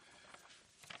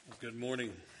Good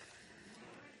morning.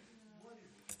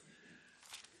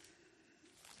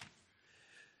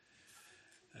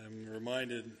 I'm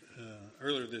reminded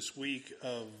earlier this week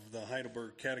of the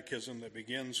Heidelberg Catechism that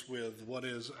begins with what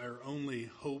is our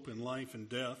only hope in life and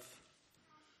death,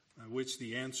 which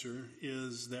the answer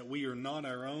is that we are not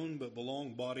our own but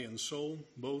belong body and soul,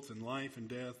 both in life and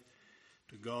death,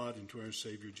 to God and to our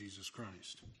Savior Jesus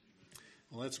Christ.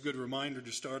 Well, that's a good reminder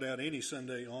to start out any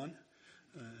Sunday on,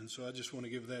 and so I just want to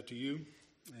give that to you.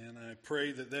 And I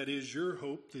pray that that is your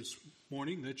hope this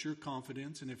morning, that's your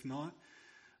confidence. And if not,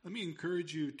 let me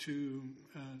encourage you to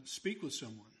speak with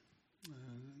someone.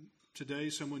 Today,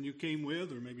 someone you came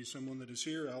with, or maybe someone that is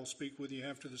here, I'll speak with you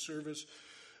after the service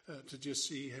to just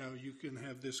see how you can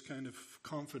have this kind of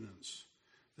confidence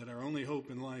that our only hope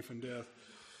in life and death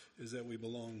is that we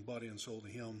belong body and soul to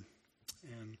Him.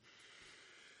 And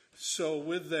so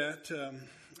with that,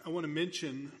 I want to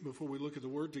mention, before we look at the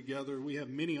Word together, we have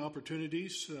many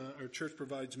opportunities. Our church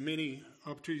provides many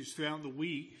opportunities throughout the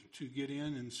week to get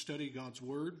in and study God's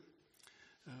Word.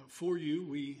 For you,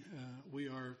 we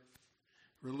are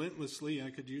relentlessly, I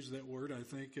could use that word, I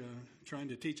think, trying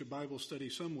to teach a Bible study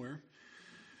somewhere.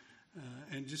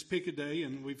 And just pick a day,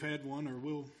 and we've had one,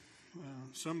 or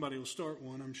somebody will start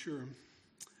one, I'm sure.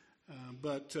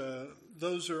 But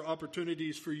those are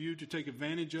opportunities for you to take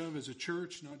advantage of as a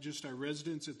church, not just our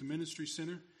residents at the Ministry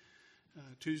Center.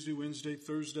 Tuesday, Wednesday,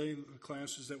 Thursday, the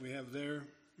classes that we have there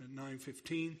at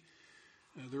 9:15,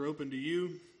 they're open to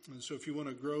you. And so if you want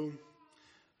to grow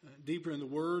deeper in the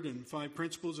Word and 5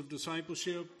 principles of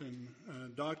discipleship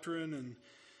and doctrine and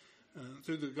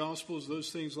through the Gospels,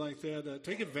 those things like that,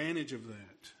 take advantage of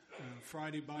that.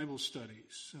 Friday Bible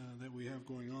studies that we have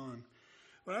going on.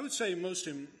 But I would say most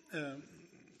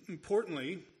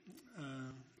importantly,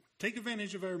 take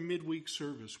advantage of our midweek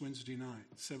service Wednesday night,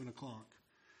 7 o'clock.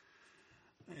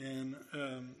 And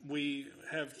we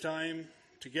have time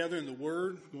together in the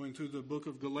Word, going through the book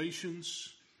of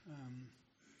Galatians.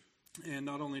 And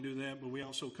not only do that, but we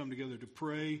also come together to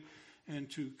pray and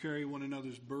to carry one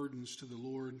another's burdens to the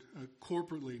Lord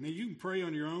corporately. Now, you can pray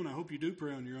on your own. I hope you do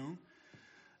pray on your own.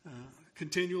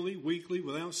 Continually, weekly,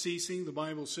 without ceasing, the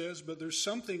Bible says, but there's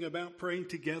something about praying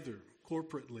together,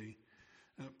 corporately,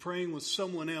 praying with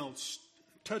someone else,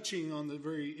 touching on the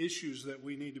very issues that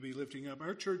we need to be lifting up.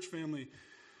 Our church family,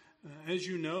 as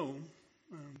you know,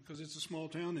 because it's a small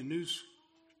town and news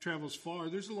travels far,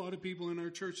 there's a lot of people in our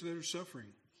church that are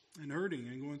suffering and hurting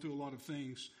and going through a lot of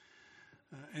things.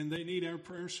 And they need our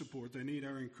prayer support. They need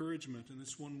our encouragement, and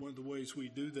it's one of the ways we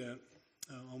do that.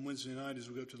 On Wednesday night as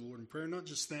we go to the Lord in prayer. Not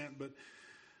just that,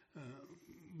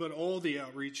 but all the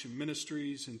outreach and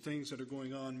ministries and things that are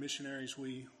going on, missionaries,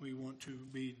 we want to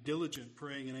be diligent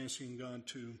praying and asking God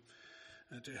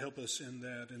to help us in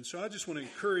that. And so I just want to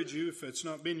encourage you, if it's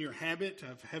not been your habit,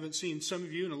 I haven't seen some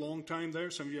of you in a long time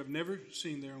there, some of you I've never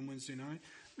seen there on Wednesday night,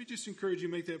 we just encourage you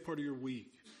to make that part of your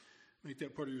week. Make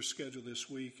that part of your schedule this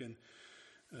week, and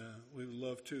we would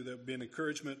love to. That would be an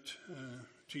encouragement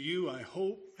to you, I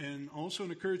hope, and also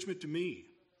an encouragement to me.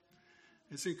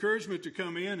 It's encouragement to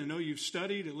come in and know you've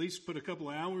studied, at least put a couple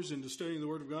of hours into studying the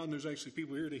Word of God, and there's actually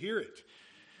people here to hear it.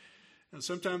 And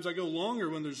sometimes I go longer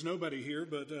when there's nobody here,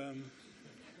 but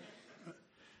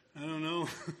I don't know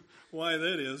why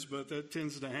that is, but that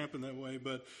tends to happen that way.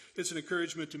 But it's an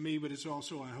encouragement to me, but it's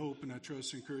also, I hope, and I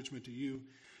trust, encouragement to you.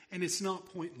 And it's not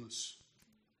pointless.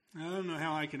 I don't know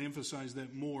how I can emphasize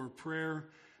that more.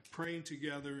 Praying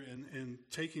together and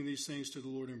taking these things to the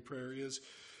Lord in prayer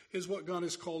is what God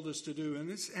has called us to do. And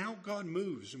it's how God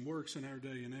moves and works in our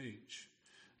day and age.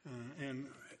 And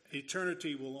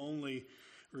eternity will only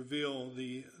reveal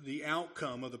the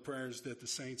outcome of the prayers that the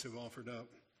saints have offered up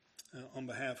on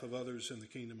behalf of others in the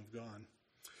kingdom of God.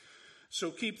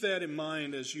 So keep that in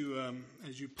mind as you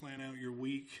plan out your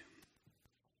week.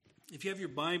 If you have your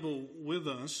Bible with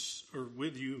us, or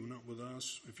with you, not with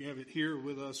us, if you have it here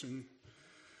with us, and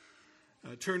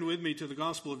turn with me to the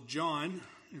Gospel of John.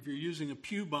 If you're using a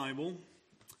Pew Bible,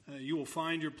 you will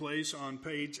find your place on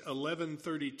page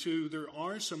 1132. There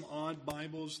are some odd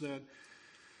Bibles that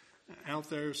out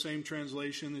there, same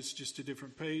translation, it's just a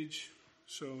different page.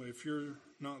 So if you're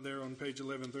not there on page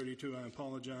 1132, I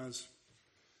apologize.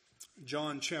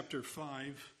 John chapter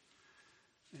 5.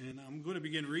 And I'm going to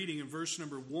begin reading in verse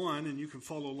number 1, and you can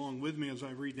follow along with me as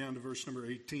I read down to verse number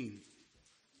 18.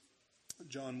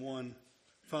 John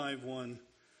 5:1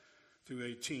 through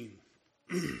 18.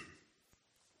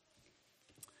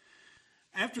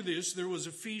 After this, there was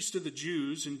a feast of the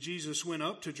Jews, and Jesus went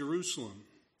up to Jerusalem.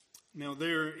 Now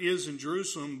there is in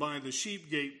Jerusalem by the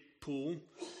Sheep Gate pool,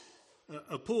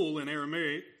 a pool in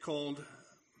Aramaic called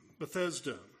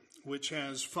Bethesda, which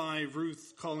has 5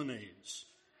 roofed colonnades.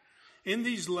 In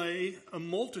these lay a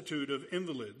multitude of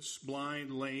invalids,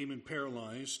 blind, lame, and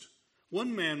paralyzed.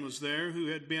 One man was there who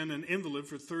had been an invalid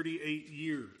for 38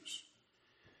 years.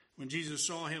 When Jesus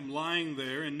saw him lying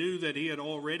there and knew that he had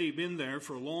already been there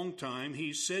for a long time,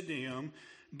 he said to him,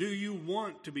 "Do you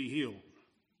want to be healed?"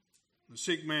 The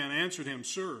sick man answered him,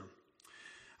 "Sir,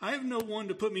 I have no one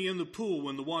to put me in the pool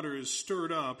when the water is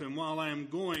stirred up, and while I am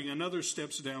going, another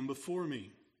steps down before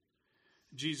me."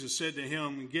 Jesus said to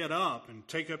him, "Get up and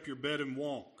take up your bed and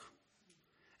walk."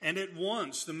 And at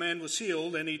once the man was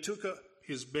healed, and he took up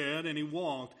his bed and he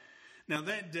walked. Now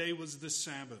that day was the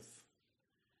Sabbath.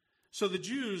 So the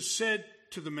Jews said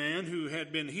to the man who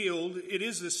had been healed, "It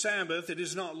is the Sabbath. It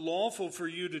is not lawful for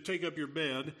you to take up your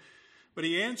bed." But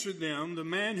he answered them, "The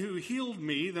man who healed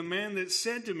me, the man that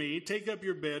said to me, 'Take up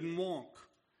your bed and walk.'"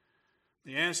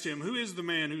 They asked him, "Who is the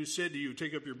man who said to you,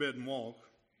 'Take up your bed and walk'?"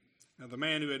 Now the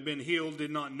man who had been healed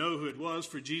did not know who it was,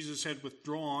 for Jesus had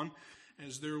withdrawn,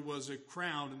 as there was a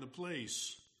crowd in the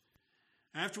place.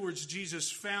 Afterwards Jesus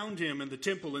found him in the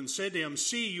temple and said to him,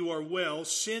 "See, you are well.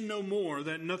 Sin no more,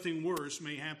 that nothing worse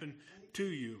may happen to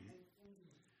you."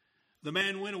 The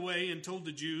man went away and told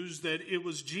the Jews that it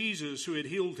was Jesus who had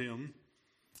healed him.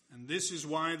 And this is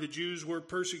why the Jews were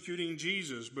persecuting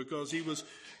Jesus, because he was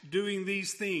doing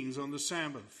these things on the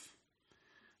Sabbath.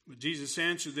 But Jesus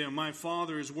answered them, "My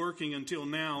Father is working until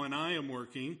now, and I am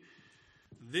working."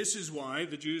 This is why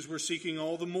the Jews were seeking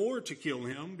all the more to kill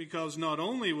him, because not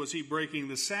only was he breaking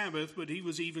the Sabbath, but he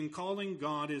was even calling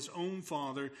God his own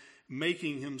Father,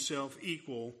 making himself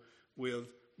equal with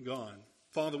God.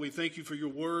 Father, we thank you for your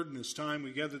word, and this time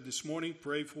we gathered this morning.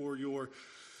 Pray for your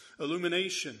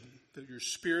illumination, that your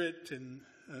Spirit can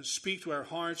speak to our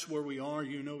hearts where we are.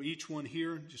 You know each one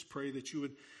here. Just pray that you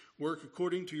would work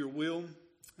according to your will,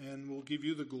 and we'll give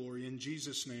you the glory. In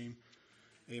Jesus' name,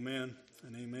 amen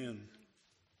and amen.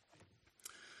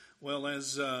 Well,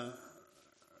 as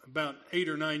about 8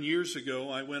 or 9 years ago,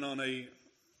 I went on a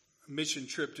mission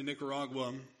trip to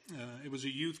Nicaragua. It was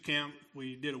a youth camp.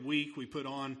 We did a week. We put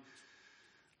on,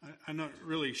 I'm not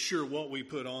really sure what we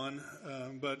put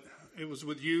on, but it was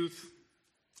with youth.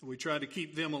 We tried to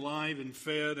keep them alive and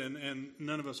fed, and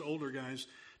none of us older guys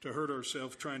to hurt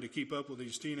ourselves trying to keep up with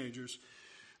these teenagers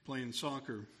playing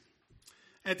soccer.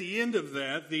 At the end of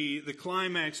that, the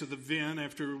climax of the event,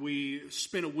 after we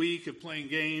spent a week of playing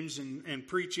games and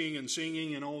preaching and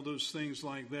singing and all those things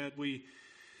like that, we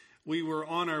were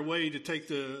on our way to take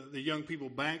the young people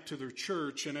back to their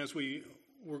church. And as we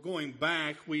were going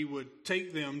back, we would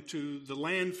take them to the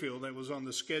landfill that was on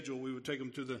the schedule. We would take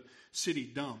them to the city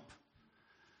dump.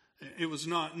 It was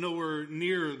not nowhere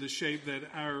near the shape that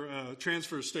our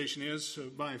transfer station is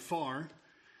by far.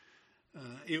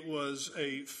 It was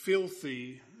a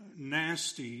filthy,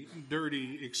 nasty,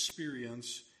 dirty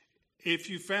experience. If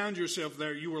you found yourself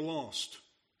there, you were lost,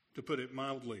 to put it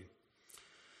mildly.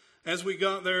 As we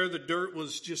got there, the dirt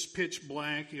was just pitch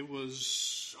black. It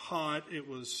was hot. It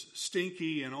was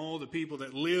stinky. And all the people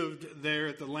that lived there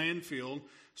at the landfill,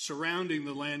 surrounding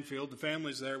the landfill, the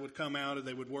families there would come out and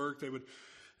they would work. They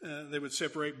would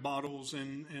separate bottles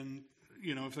and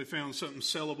you know, if they found something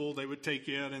sellable, they would take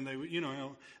it, and they would, you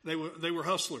know, they were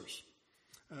hustlers.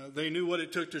 They knew what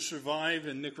it took to survive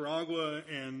in Nicaragua,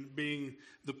 and being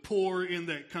the poor in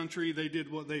that country, they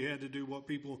did what they had to do, what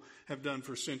people have done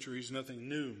for centuries, nothing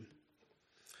new.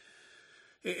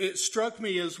 It struck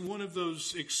me as one of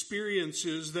those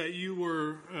experiences that you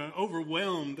were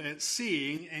overwhelmed at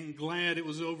seeing and glad it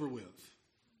was over with.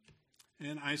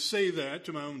 And I say that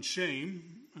to my own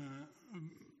shame,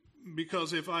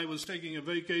 because if I was taking a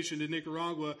vacation to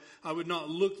Nicaragua, I would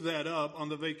not look that up on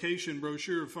the vacation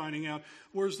brochure, finding out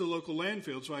where's the local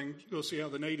landfill so I can go see how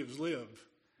the natives live.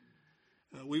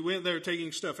 We went there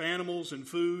taking stuffed animals and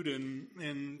food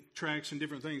and tracts and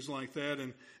different things like that.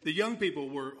 And the young people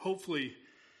were hopefully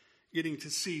getting to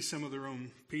see some of their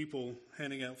own people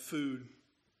handing out food.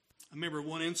 I remember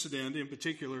one incident in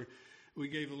particular. We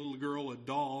gave a little girl a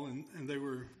doll, and they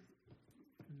were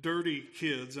dirty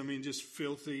kids. I mean, just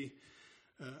filthy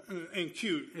and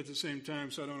cute at the same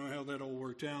time. So I don't know how that all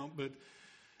worked out. But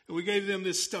we gave them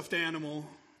this stuffed animal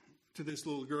to this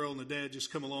little girl, and the dad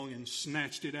just come along and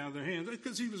snatched it out of their hands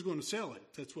because he was going to sell it.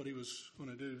 That's what he was going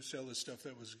to do, sell this stuff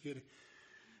that was getting.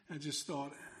 I just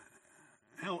thought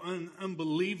how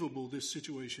unbelievable this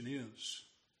situation is.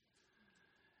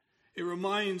 It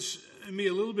reminds me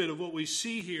a little bit of what we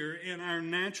see here in our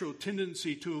natural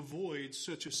tendency to avoid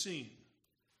such a scene.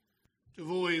 To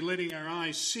avoid letting our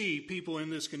eyes see people in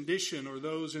this condition or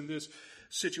those in this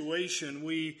situation.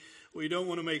 We We don't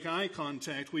want to make eye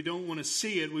contact. We don't want to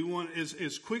see it. We want,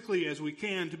 as quickly as we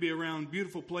can, to be around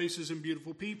beautiful places and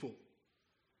beautiful people.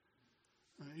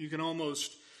 You can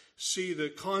almost see the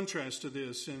contrast to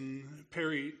this in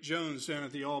Perry Jones down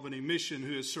at the Albany Mission,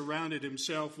 who has surrounded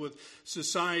himself with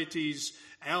society's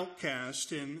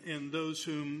outcast and those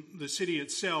whom the city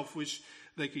itself wished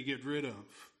they could get rid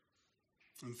of.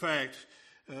 In fact,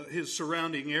 his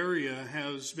surrounding area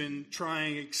has been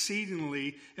trying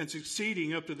exceedingly and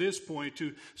succeeding up to this point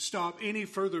to stop any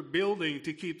further building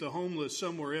to keep the homeless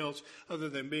somewhere else other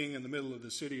than being in the middle of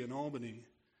the city in Albany.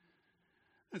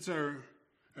 That's our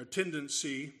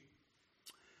tendency.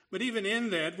 But even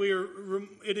in that,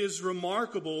 it is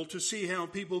remarkable to see how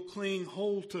people cling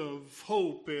hold of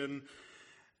hope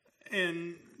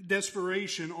and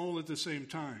desperation all at the same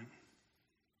time.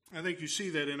 I think you see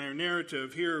that in our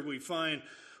narrative. Here we find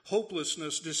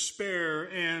hopelessness, despair,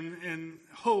 and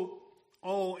hope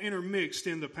all intermixed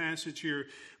in the passage here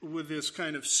with this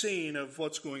kind of scene of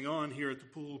what's going on here at the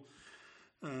pool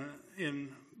in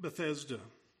Bethesda.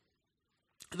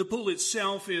 The pool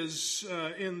itself is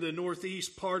in the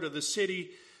northeast part of the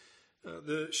city.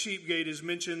 The sheep gate is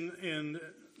mentioned in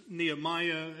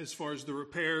Nehemiah as far as the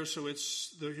repair, so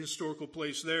it's the historical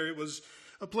place there. It was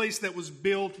a place that was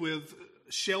built with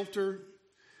shelter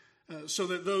so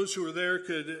that those who were there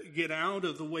could get out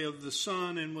of the way of the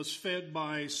sun, and was fed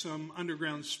by some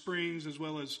underground springs as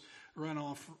well as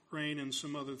runoff rain and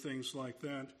some other things like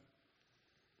that.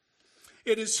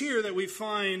 It is here that we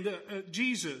find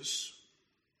Jesus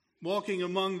walking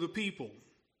among the people.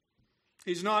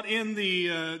 He's not in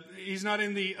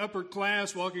the upper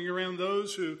class walking around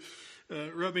those who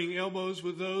rubbing elbows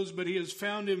with those, but he has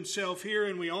found himself here,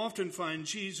 and we often find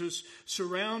Jesus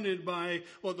surrounded by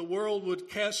what the world would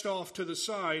cast off to the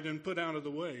side and put out of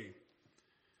the way.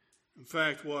 In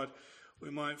fact, what we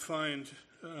might find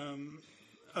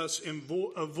us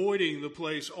avoiding the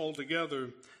place altogether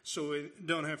so we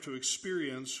don't have to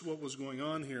experience what was going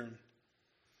on here.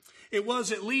 It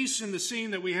was, at least in the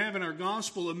scene that we have in our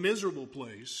gospel, a miserable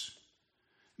place.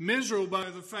 Miserable by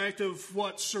the fact of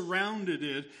what surrounded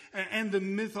it and the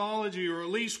mythology, or at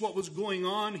least what was going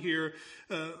on here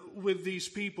with these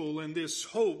people, and this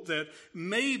hope that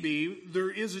maybe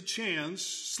there is a chance,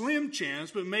 slim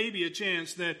chance, but maybe a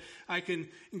chance that I can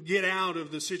get out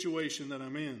of the situation that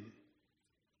I'm in.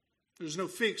 There's no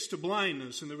fix to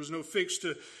blindness, and there was no fix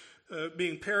to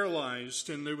being paralyzed,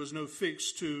 and there was no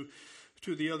fix to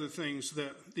the other things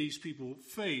that these people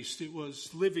faced. It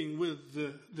was living with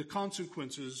the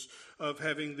consequences of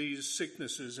having these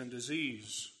sicknesses and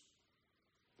disease.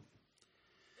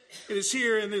 It is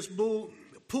here in this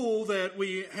pool that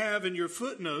we have in your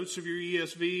footnotes of your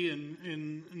ESV and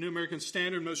in New American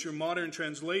Standard, most of your modern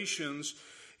translations,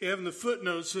 you have in the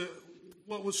footnotes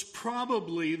what was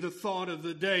probably the thought of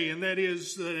the day, and that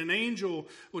is that an angel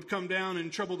would come down and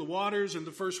trouble the waters, and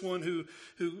the first one who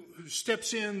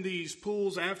steps in these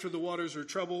pools after the waters are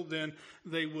troubled, then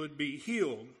they would be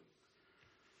healed.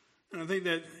 And I think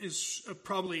that is a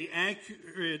probably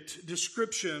accurate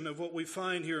description of what we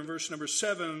find here in verse number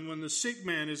 7. When the sick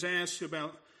man is asked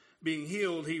about being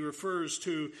healed, he refers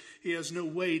to he has no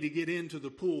way to get into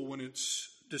the pool when it's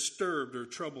disturbed or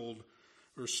troubled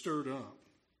or stirred up.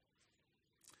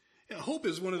 Hope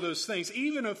is one of those things.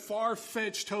 Even a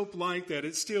far-fetched hope like that,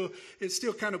 it still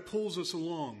kind of pulls us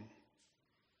along.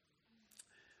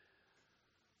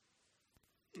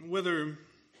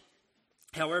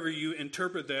 However you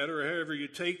interpret that or however you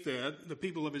take that, the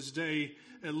people of his day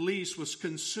at least was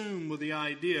consumed with the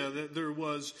idea that there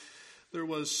was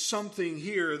something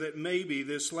here that maybe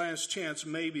this last chance,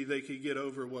 maybe they could get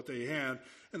over what they had.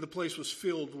 And the place was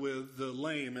filled with the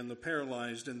lame and the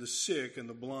paralyzed and the sick and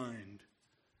the blind.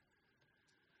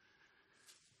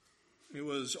 It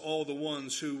was all the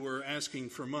ones who were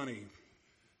asking for money.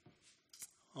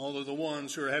 All of the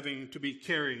ones who are having to be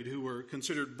carried, who were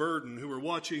considered burden, who were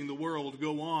watching the world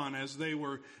go on as they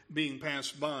were being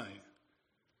passed by.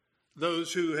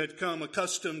 Those who had come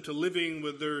accustomed to living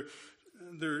with their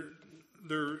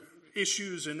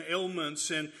issues and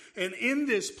ailments. And in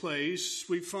this place,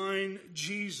 we find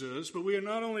Jesus, but we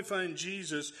not only find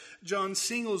Jesus, John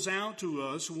singles out to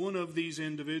us one of these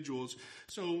individuals.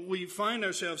 So we find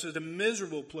ourselves at a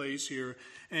miserable place here.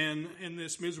 And in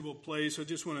this miserable place, I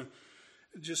just want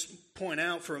to point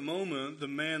out for a moment the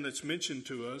man that's mentioned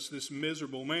to us, this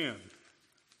miserable man,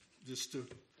 just to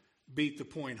beat the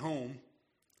point home.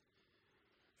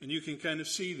 And you can kind of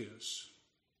see this.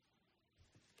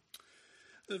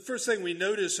 The first thing we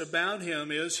notice about him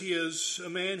is he is a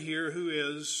man here who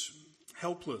is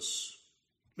helpless.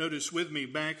 Notice with me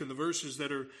back in the verses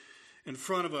that are in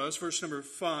front of us, verse number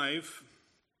 5.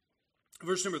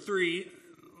 Verse number 3,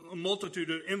 a multitude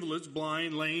of invalids,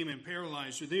 blind, lame, and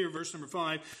paralyzed are there. Verse number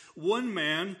 5, one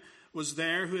man was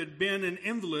there who had been an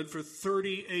invalid for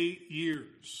 38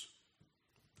 years.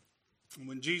 And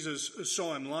when Jesus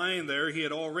saw him lying there, he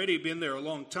had already been there a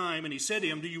long time, and he said to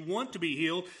him, "Do you want to be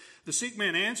healed?" The sick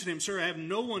man answered him, "Sir, I have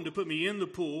no one to put me in the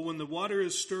pool when the water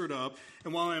is stirred up,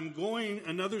 and while I am going,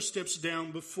 another steps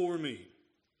down before me."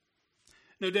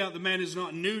 No doubt the man is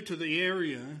not new to the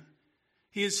area.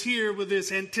 He is here with this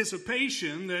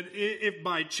anticipation that if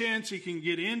by chance he can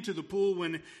get into the pool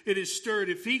when it is stirred,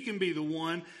 if he can be the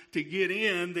one to get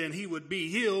in, then he would be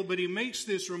healed. But he makes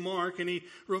this remark, and he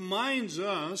reminds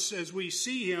us as we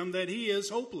see him that he is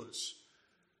hopeless.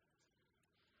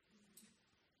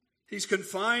 He's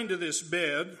confined to this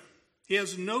bed. He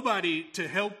has nobody to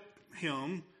help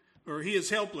him, or he is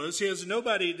helpless. He has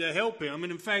nobody to help him.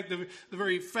 And in fact, the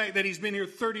very fact that he's been here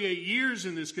 38 years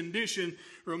in this condition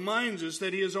reminds us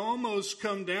that he has almost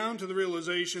come down to the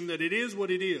realization that it is what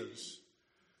it is.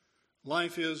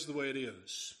 Life is the way it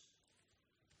is.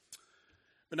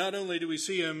 But not only do we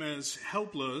see him as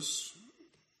helpless,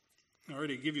 I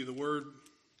already give you the word,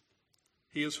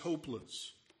 he is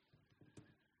hopeless.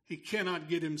 He cannot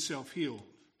get himself healed.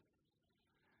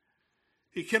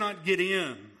 He cannot get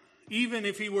in. Even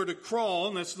if he were to crawl,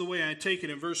 and that's the way I take it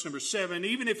in verse number 7,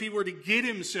 even if he were to get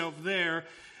himself there,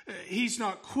 he's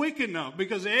not quick enough,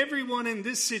 because everyone in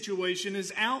this situation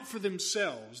is out for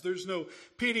themselves. There's no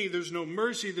pity, there's no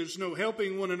mercy, there's no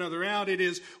helping one another out. It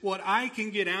is what I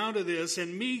can get out of this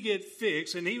and me get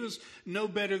fixed, and he was no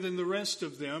better than the rest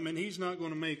of them, and he's not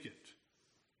going to make it.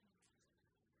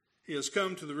 He has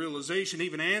come to the realization,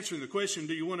 even answering the question,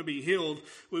 "Do you want to be healed?"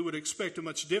 we would expect a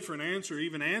much different answer.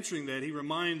 Even answering that, he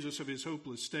reminds us of his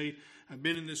hopeless state. I've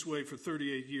been in this way for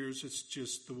 38 years. It's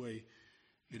just the way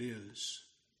it is.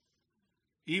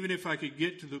 Even if I could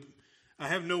get to I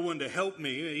have no one to help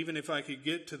me. Even if I could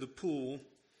get to the pool,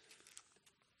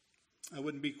 I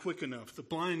wouldn't be quick enough. The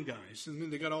blind guys, and then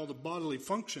they got all the bodily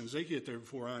functions. They get there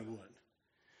before I would.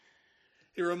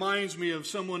 It reminds me of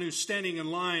someone who's standing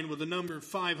in line with the number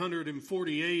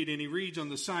 548, and he reads on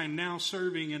the sign, "Now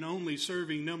serving and only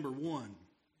serving number 1.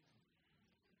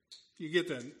 You get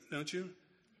that, don't you?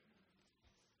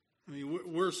 I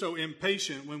mean, we're so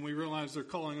impatient when we realize they're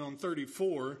calling on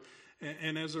 34,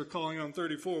 and as they're calling on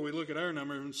 34, we look at our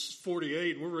number, and it's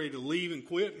 48, and we're ready to leave and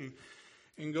quit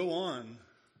and go on.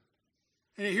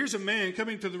 And here's a man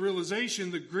coming to the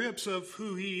realization, the grips of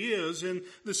who he is and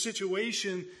the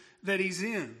situation that he's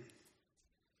in.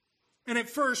 And at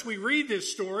first we read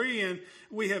this story and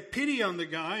we have pity on the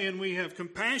guy and we have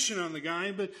compassion on the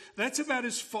guy, but that's about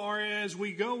as far as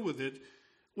we go with it.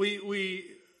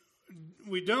 We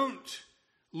don't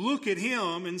look at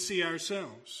him and see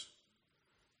ourselves,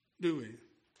 do we?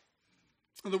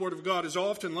 The Word of God is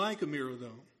often like a mirror,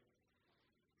 though.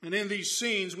 And in these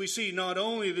scenes we see not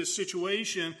only this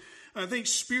situation, I think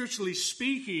spiritually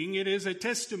speaking, it is a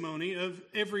testimony of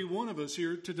every one of us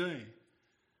here today.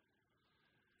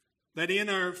 That in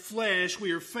our flesh,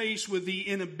 we are faced with the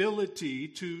inability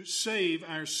to save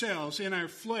ourselves. In our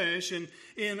flesh and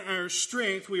in our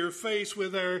strength, we are faced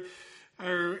with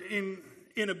our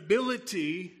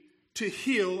inability to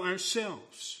heal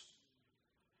ourselves.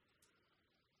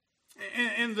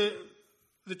 And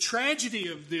the tragedy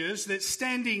of this, that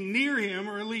standing near him,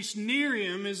 or at least near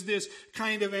him, is this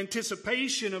kind of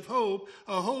anticipation of hope,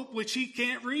 a hope which he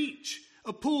can't reach,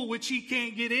 a pool which he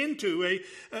can't get into,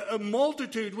 a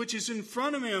multitude which is in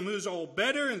front of him who's all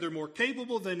better and they're more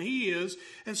capable than he is.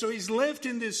 And so he's left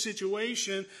in this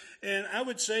situation. And I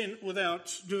would say,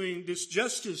 without doing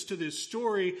disjustice to this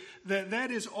story,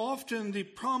 that is often the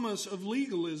promise of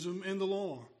legalism and the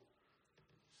law.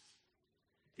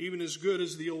 Even as good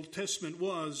as the Old Testament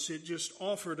was, it just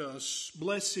offered us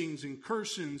blessings and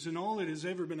cursings, and all it has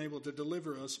ever been able to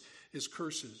deliver us is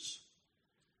curses.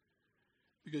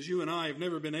 Because you and I have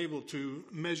never been able to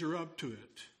measure up to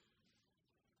it.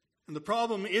 And the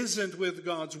problem isn't with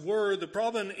God's Word. The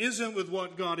problem isn't with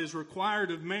what God has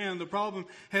required of man. The problem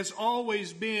has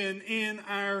always been in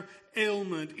our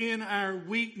ailment, in our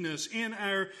weakness, in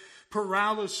our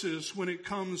paralysis when it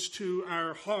comes to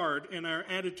our heart and our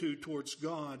attitude towards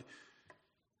God.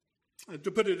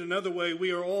 To put it another way,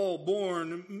 we are all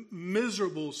born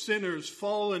miserable sinners,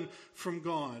 fallen from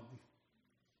God.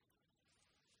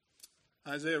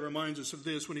 Isaiah reminds us of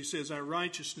this when he says, "Our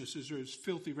righteousnesses are as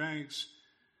filthy rags,"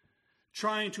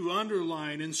 trying to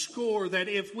underline and score that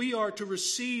if we are to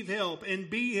receive help and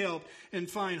be helped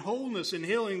and find wholeness and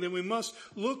healing, then we must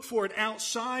look for it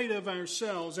outside of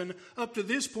ourselves. And up to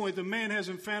this point, the man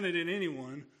hasn't found it in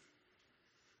anyone.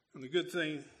 And the good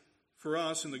thing for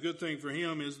us, and the good thing for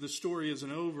him is the story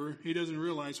isn't over. He doesn't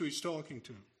realize who he's talking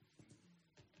to.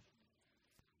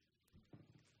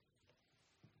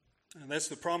 And that's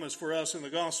the promise for us in the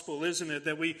gospel, isn't it?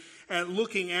 That we,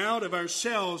 looking out of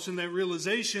ourselves and that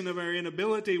realization of our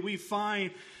inability, we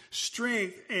find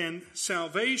strength and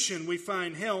salvation. We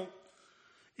find help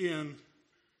in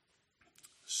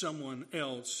someone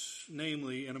else,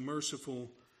 namely in a merciful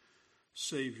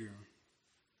Savior.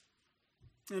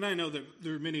 And I know that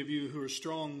there are many of you who are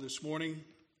strong this morning,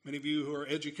 many of you who are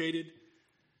educated,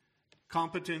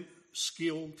 competent,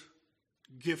 skilled,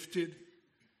 gifted,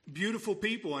 beautiful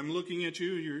people. I'm looking at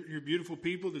you. You're beautiful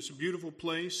people. This is a beautiful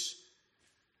place.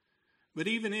 But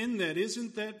even in that,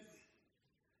 isn't that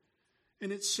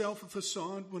in itself a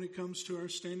facade when it comes to our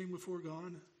standing before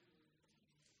God?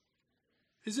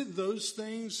 Isn't those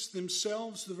things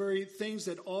themselves the very things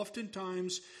that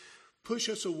oftentimes push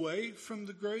us away from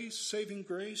the grace, saving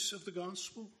grace of the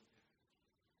gospel?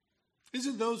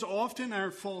 Isn't those often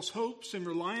our false hopes and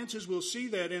reliances? We'll see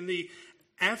that in the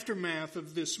aftermath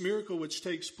of this miracle which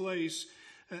takes place,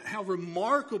 how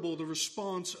remarkable the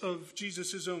response of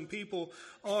Jesus' own people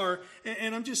are.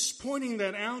 And I'm just pointing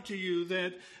that out to you,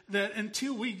 that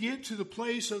until we get to the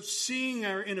place of seeing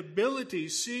our inability,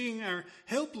 seeing our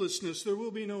helplessness, there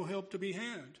will be no help to be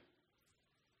had.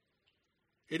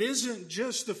 It isn't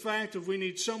just the fact of we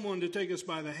need someone to take us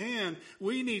by the hand.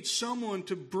 We need someone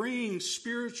to bring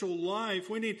spiritual life.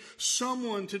 We need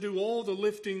someone to do all the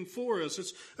lifting for us.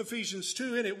 It's Ephesians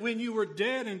 2, isn't it? When you were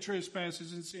dead in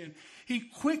trespasses and sin, He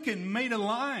quickened, made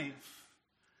alive.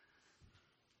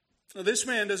 Now, this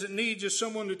man doesn't need just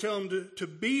someone to tell him to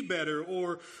be better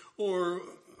or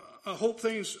hope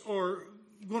things are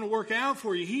going to work out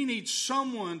for you. He needs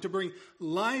someone to bring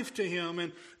life to him.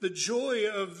 And the joy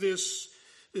of this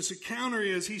encounter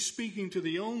is he's speaking to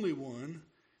the only one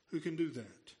who can do that.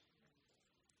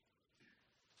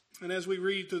 And as we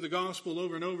read through the gospel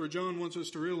over and over, John wants us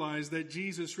to realize that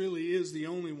Jesus really is the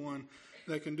only one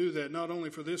that can do that, not only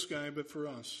for this guy, but for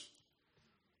us.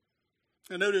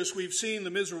 And notice we've seen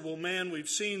the miserable man, we've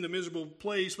seen the miserable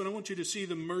place, but I want you to see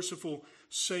the merciful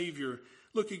Savior.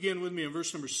 Look again with me in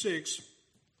verse number 6.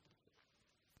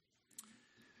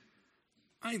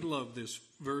 I love this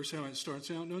verse, how it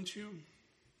starts out, don't you?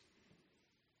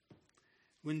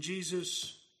 When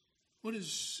Jesus, what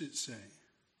does it say?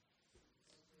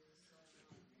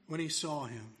 When he saw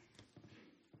him.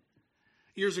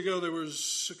 Years ago, there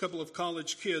was a couple of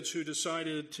college kids who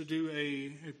decided to do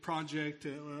a project,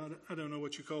 I don't know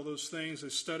what you call those things, a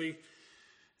study,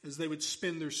 as they would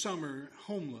spend their summer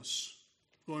homeless,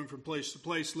 going from place to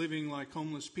place, living like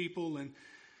homeless people. And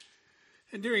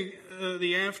during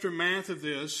the aftermath of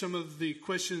this, some of the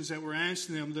questions that were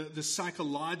asked them, the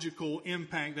psychological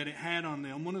impact that it had on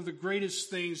them, one of the greatest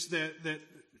things that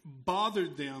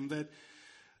bothered them, that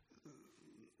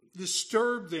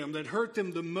disturbed them, that hurt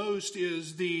them the most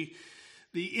is the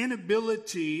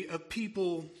inability of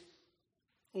people,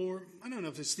 or I don't know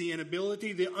if it's the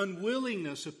inability, the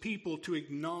unwillingness of people to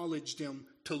acknowledge them,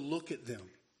 to look at them.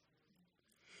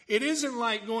 It isn't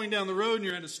like going down the road and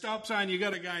you're at a stop sign, you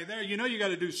got a guy there. You know you got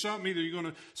to do something. Either you're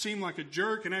going to seem like a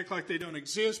jerk and act like they don't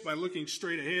exist by looking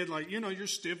straight ahead, like, you're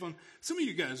stiff on. Some of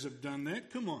you guys have done that.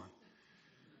 Come on.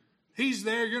 He's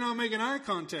there. You're not making eye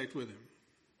contact with him.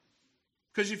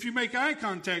 Because if you make eye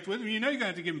contact with him, you know you're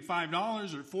going to have to give him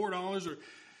 $5 or $4 or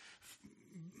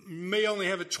may only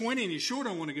have a 20 and you sure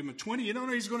don't want to give him a 20. You don't know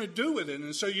what he's going to do with it.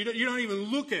 And so you don't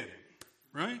even look at him,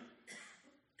 right?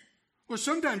 Or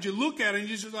sometimes you look at it and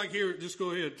you just like, here, just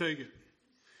go ahead, take it.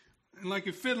 And like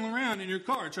you're fiddling around in your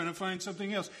car trying to find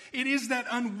something else. It is that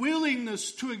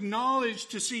unwillingness to acknowledge,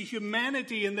 to see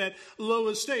humanity in that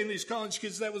lowest state. And these college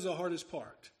kids, that was the hardest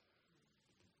part.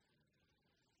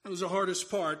 That was the hardest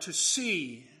part, to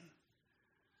see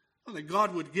that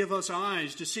God would give us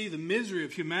eyes to see the misery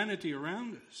of humanity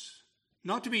around us.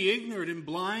 Not to be ignorant and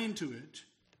blind to it.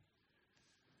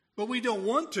 But we don't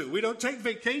want to. We don't take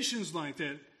vacations like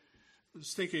that. I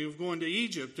was thinking of going to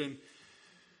Egypt, and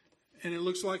it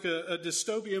looks like a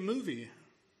dystopia movie.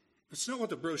 It's not what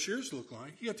the brochures look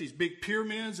like. You got these big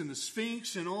pyramids and the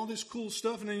Sphinx and all this cool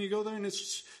stuff, and then you go there and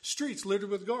it's streets littered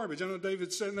with garbage. I know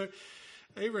David's sitting there.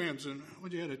 Abraham's and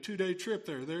you had a 2-day trip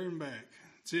there and back.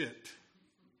 That's it.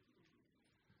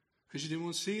 Because you didn't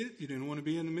want to see it? You didn't want to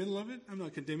be in the middle of it? I'm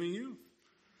not condemning you.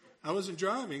 I wasn't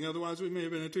driving, otherwise we may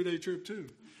have been a 2-day trip too.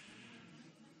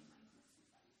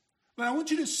 But I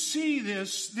want you to see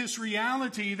this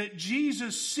reality that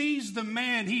Jesus sees the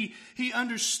man. He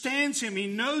understands him. He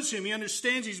knows him. He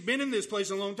understands he's been in this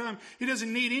place a long time. He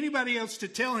doesn't need anybody else to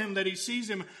tell him that he sees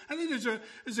him. I think there's an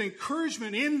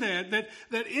encouragement in that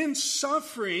in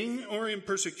suffering or in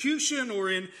persecution or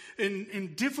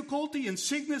in difficulty and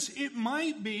sickness,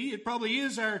 it probably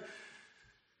is our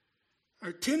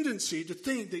tendency to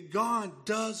think that God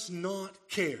does not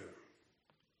care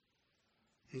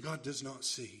and God does not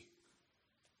see.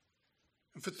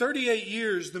 And for 38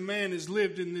 years, the man has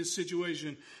lived in this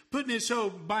situation, putting his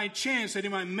hope by chance that he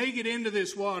might make it into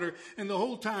this water. And the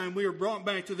whole time we are brought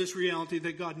back to this reality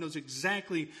that God knows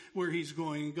exactly where he's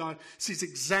going. And God sees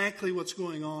exactly what's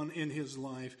going on in his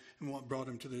life and what brought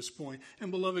him to this point.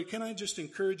 And beloved, can I just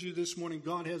encourage you this morning?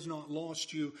 God has not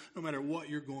lost you no matter what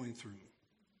you're going through.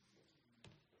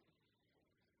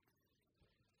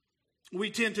 We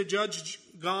tend to judge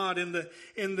God in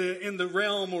the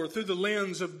realm or through the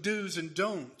lens of do's and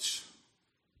don'ts.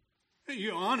 Hey,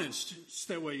 you're honest. It's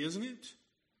that way, isn't it?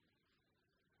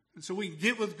 And so we can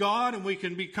get with God and we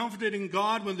can be comforted in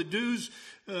God when the do's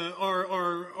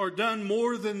are done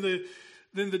more than the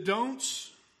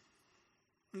don'ts.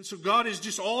 And so God is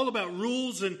just all about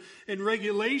rules and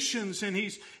regulations, and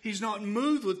He's not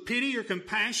moved with pity or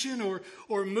compassion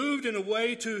or moved in a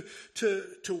way to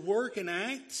work and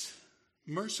act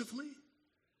mercifully.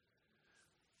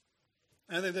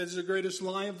 I think that's the greatest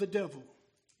lie of the devil.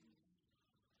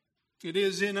 It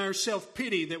is in our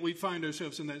self-pity that we find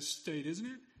ourselves in that state, isn't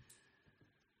it?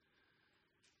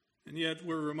 And yet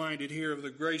we're reminded here of the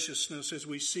graciousness as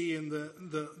we see in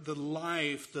the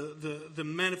life, the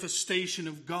manifestation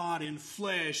of God in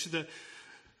flesh,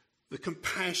 the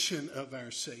compassion of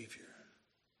our Savior.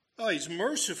 Oh, he's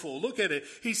merciful. Look at it.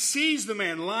 He sees the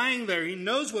man lying there. He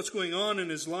knows what's going on in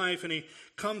his life, and he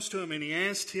comes to him and he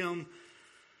asks him,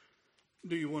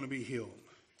 do you want to be healed?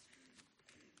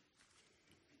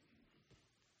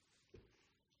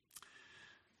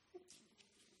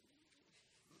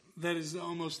 That is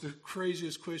almost the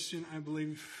craziest question, I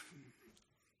believe,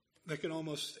 that can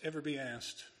almost ever be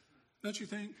asked. Don't you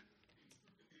think?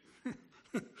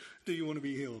 Do you want to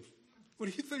be healed?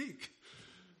 What do you think?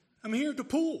 I'm here at the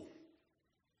pool.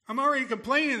 I'm already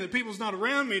complaining that people's not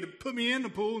around me to put me in the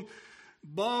pool.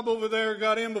 Bob over there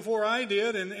got in before I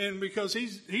did, and because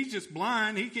he's just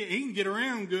blind, he can get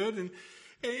around good, and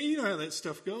you know how that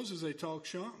stuff goes as they talk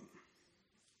shop.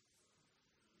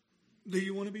 Do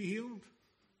you want to be healed?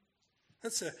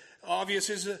 That's obvious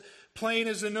as plain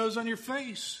as the nose on your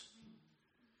face.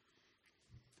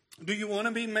 Do you want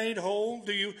to be made whole?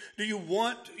 Do you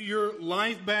want your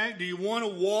life back? Do you want to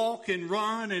walk and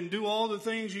run and do all the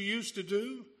things you used to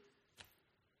do?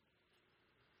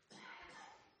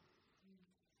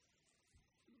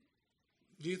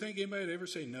 Do you think anybody would ever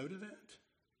say no to that?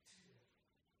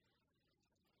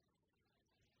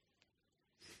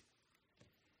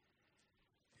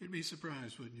 You'd be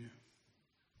surprised, wouldn't you?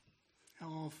 How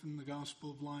often the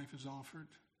gospel of life is offered.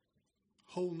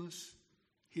 Wholeness,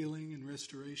 healing, and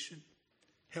restoration.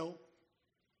 Help.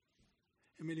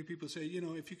 And many people say,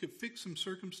 if you could fix some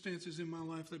circumstances in my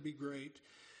life, that'd be great.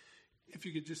 If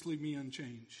you could just leave me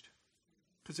unchanged.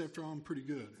 Because after all, I'm pretty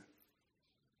good.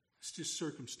 It's just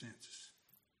circumstances.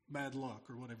 Bad luck,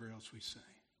 or whatever else we say.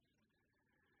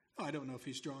 I don't know if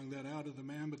he's drawing that out of the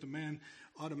man, but the man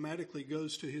automatically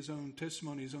goes to his own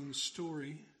testimony, his own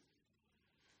story.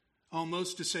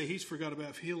 Almost to say he's forgot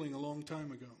about healing a long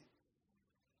time ago.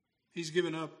 He's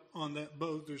given up on that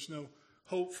boat. There's no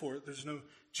hope for it. There's no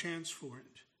chance for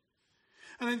it.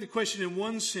 I think the question in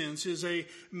one sense is a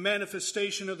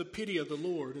manifestation of the pity of the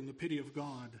Lord and the pity of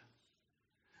God.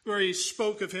 Where he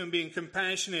spoke of him being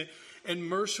compassionate and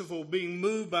merciful, being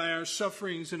moved by our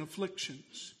sufferings and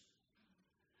afflictions.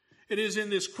 It is in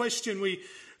this question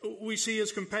we see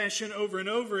his compassion over and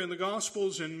over in the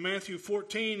Gospels. In Matthew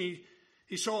 14,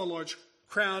 he saw a large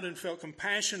crowd and felt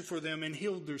compassion for them and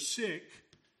healed their sick.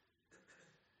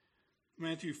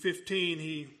 Matthew 15,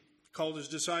 he called his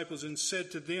disciples and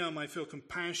said to them, I feel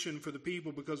compassion for the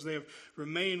people because they have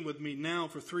remained with me now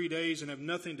for 3 days and have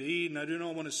nothing to eat, and I do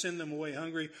not want to send them away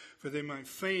hungry, for they might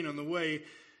faint on the way.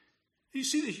 You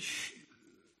see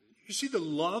the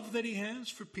love that he has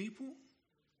for people?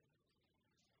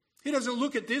 He doesn't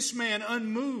look at this man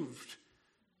unmoved,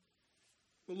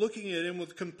 but looking at him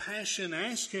with compassion,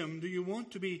 ask him, do you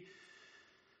want to be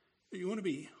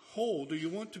whole? Do you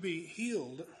want to be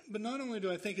healed? But not only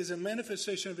do I think is a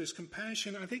manifestation of his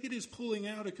compassion, I think it is pulling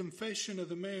out a confession of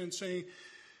the man saying,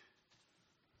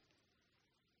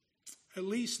 at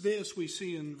least this we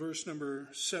see in verse number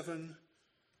 7,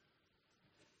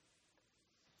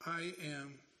 I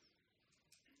am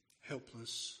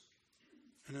helpless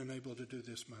and unable to do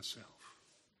this myself.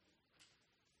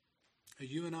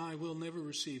 You and I will never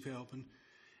receive help, and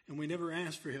we never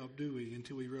ask for help, do we,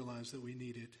 until we realize that we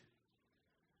need it,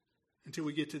 until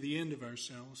we get to the end of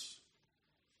ourselves.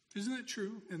 Isn't that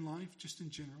true in life, just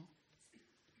in general?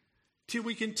 Till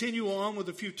we continue on with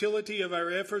the futility of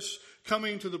our efforts,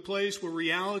 coming to the place where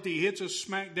reality hits us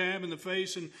smack dab in the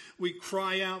face and we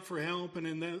cry out for help, and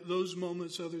in those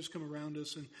moments others come around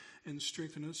us and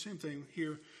strengthen us. Same thing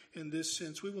here in this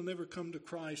sense. We will never come to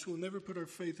Christ. We'll never put our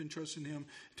faith and trust in Him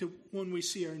till when we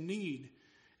see our need.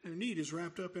 Our need is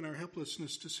wrapped up in our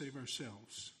helplessness to save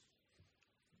ourselves.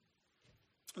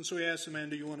 And so he asked the man,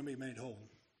 do you want to be made whole?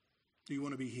 Do you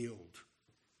want to be healed?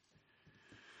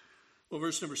 Well,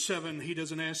 verse number 7, he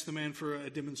doesn't ask the man for a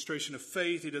demonstration of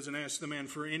faith. He doesn't ask the man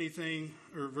for anything.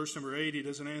 Or verse number 8, he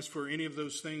doesn't ask for any of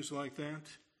those things like that.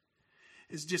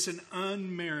 It's just an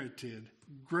unmerited,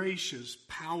 gracious,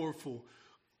 powerful,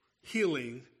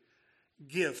 healing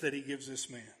gift that he gives this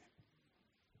man.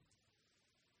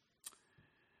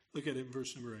 Look at it in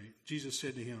verse number 8. Jesus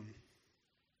said to him,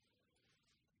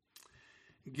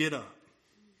 get up.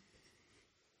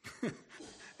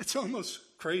 It's almost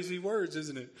crazy words,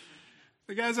 isn't it?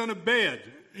 The guy's on a bed.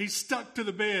 He's stuck to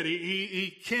the bed.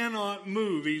 He cannot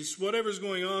move. He's whatever's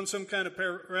going on, some kind of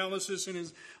paralysis in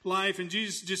his life. And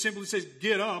Jesus just simply says,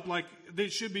 get up, like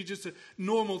this should be just a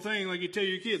normal thing, like you tell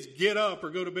your kids, get up or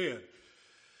go to bed.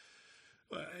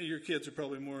 Well, your kids are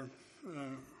probably more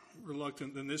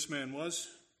reluctant than this man was.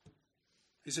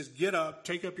 He says, get up,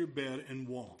 take up your bed, and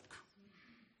walk.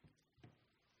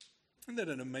 Isn't that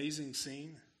an amazing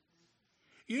scene?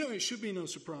 You know, it should be no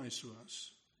surprise to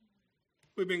us.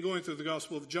 We've been going through the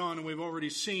Gospel of John, and we've already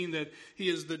seen that he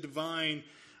is the divine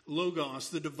Logos,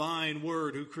 the divine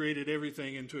Word who created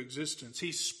everything into existence.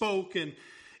 He spoke,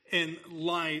 and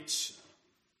lights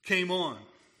came on.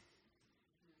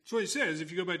 That's what he says.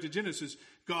 If you go back to Genesis,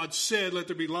 God said, let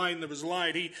there be light, and there was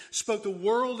light. He spoke the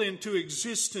world into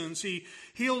existence. He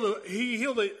healed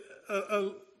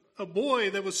a boy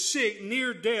that was sick,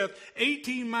 near death,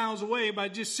 18 miles away by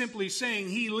just simply saying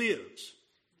he lives.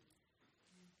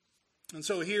 And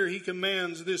so here he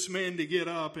commands this man to get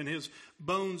up, and his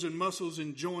bones and muscles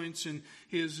and joints and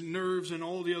his nerves and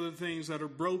all the other things that are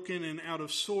broken and out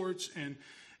of sorts and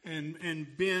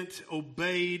bent,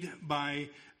 obeyed by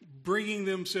bringing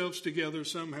themselves together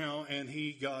somehow, and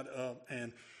he got up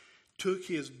and took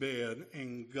his bed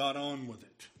and got on with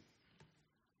it.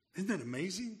 Isn't that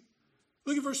amazing?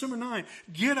 Look at verse number 9.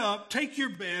 Get up, take your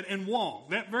bed, and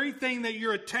walk. That very thing that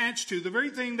you're attached to, the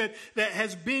very thing that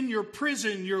has been your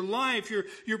prison, your life,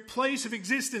 your place of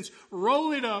existence,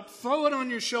 roll it up, throw it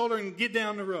on your shoulder, and get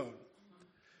down the road.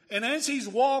 And as he's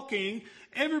walking,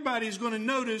 everybody's going to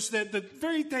notice that the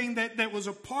very thing that was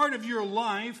a part of your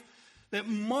life, that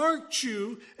marked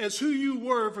you as who you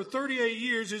were for 38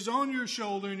 years, is on your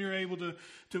shoulder, and you're able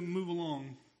to move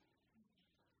along.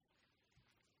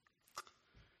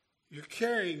 You're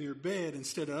carrying your bed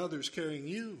instead of others carrying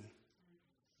you.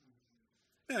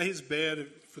 Now, his bed,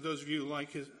 for those of you who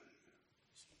like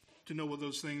to know what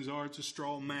those things are, it's a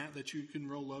straw mat that you can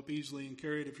roll up easily and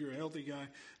carry it if you're a healthy guy.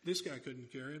 This guy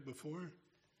couldn't carry it before.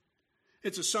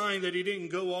 It's a sign that he didn't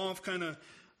go off kind of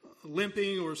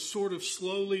limping or sort of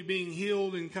slowly being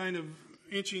healed and kind of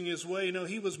inching his way. No,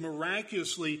 he was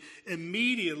miraculously,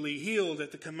 immediately healed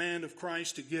at the command of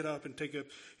Christ to get up and take up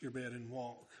your bed and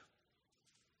walk.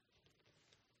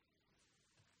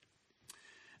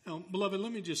 Now, beloved,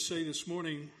 let me just say this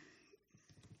morning,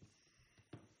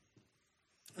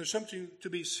 there's something to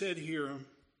be said here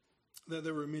that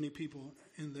there were many people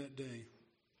in that day.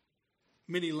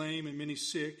 Many lame and many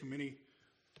sick and many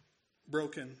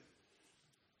broken.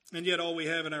 And yet all we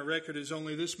have in our record is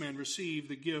only this man received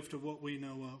the gift of what we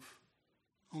know of.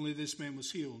 Only this man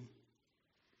was healed.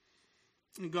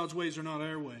 And God's ways are not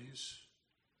our ways.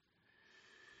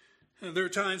 There are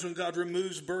times when God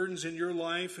removes burdens in your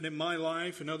life and in my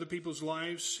life and other people's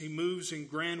lives. He moves in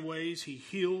grand ways. He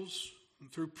heals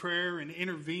through prayer and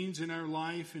intervenes in our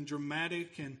life in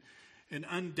dramatic and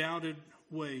undoubted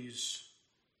ways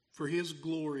for His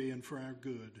glory and for our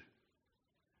good.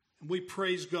 And we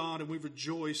praise God and we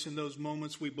rejoice in those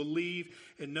moments. We believe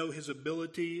and know His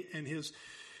ability and His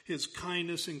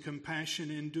kindness and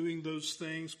compassion in doing those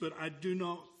things. But I do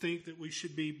not think that we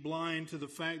should be blind to the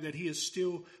fact that He is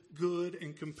still good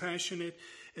and compassionate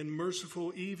and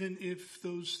merciful, even if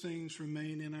those things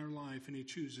remain in our life and He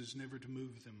chooses never to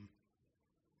move them.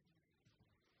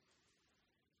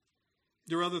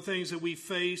 There are other things that we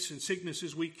face and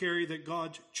sicknesses we carry that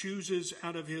God chooses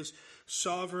out of His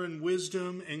sovereign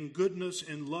wisdom and goodness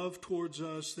and love towards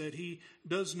us that He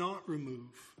does not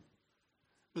remove.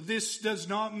 But this does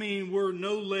not mean we're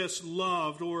no less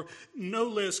loved or no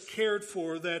less cared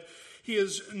for, that He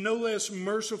is no less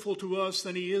merciful to us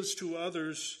than He is to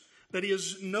others, that He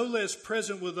is no less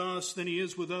present with us than He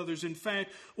is with others. In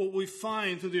fact, what we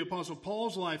find through the Apostle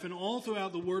Paul's life and all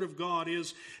throughout the Word of God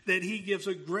is that He gives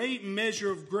a great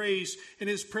measure of grace, and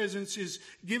His presence is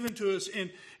given to us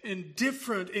in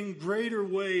different and greater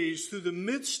ways through the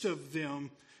midst of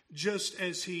them, just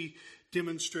as He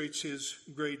demonstrates His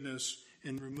greatness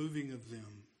in removing of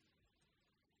them.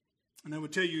 And I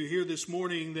would tell you here this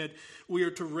morning that we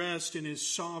are to rest in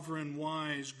His sovereign,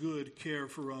 wise, good care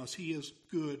for us. He is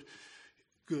good,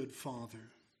 good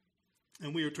Father.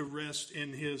 And we are to rest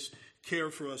in His care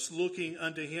for us, looking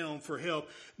unto Him for help,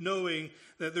 knowing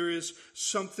that there is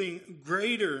something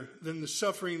greater than the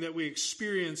suffering that we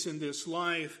experience in this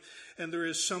life, and there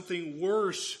is something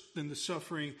worse than the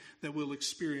suffering that we'll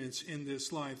experience in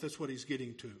this life. That's what He's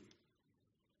getting to.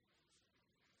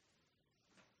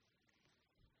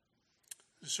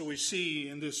 So we see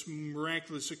in this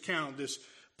miraculous account, this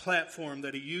platform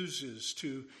that He uses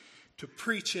to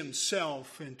preach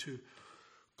Himself and to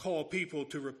call people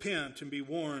to repent and be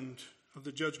warned of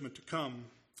the judgment to come.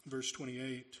 Verse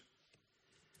 28.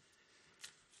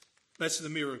 That's the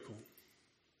miracle.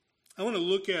 I want to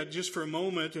look at, just for a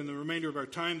moment in the remainder of our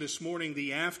time this morning,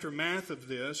 the aftermath of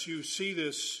this. You see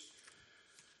this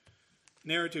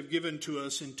narrative given to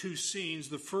us in two scenes,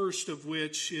 the first of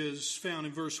which is found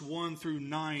in verse 1 through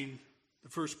 9, the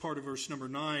first part of verse number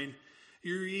 9.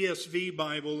 Your ESV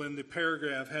Bible in the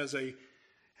paragraph has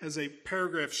a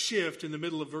paragraph shift in the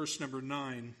middle of verse number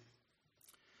 9.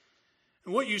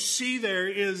 And what you see there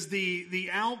is the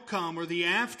outcome or the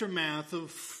aftermath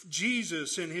of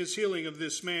Jesus and His healing of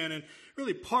this man, and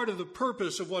really part of the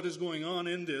purpose of what is going on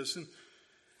in this. And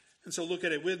so look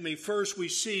at it with me. First we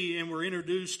see, and we're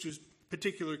introduced to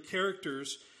particular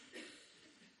characters,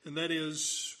 and that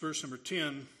is verse number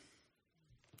 10,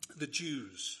 the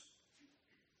Jews.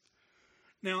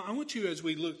 Now, I want you, as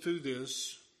we look through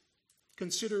this,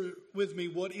 consider with me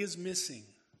what is missing.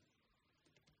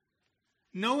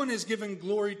 No one has given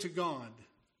glory to God.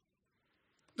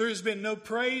 There has been no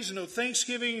praise, no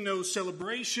thanksgiving, no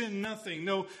celebration, nothing.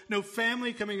 No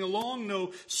family coming along,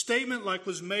 no statement like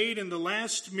was made in the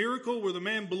last miracle where the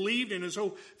man believed and his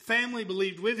whole family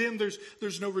believed with him.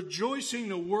 There's no rejoicing,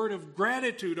 no word of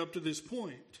gratitude up to this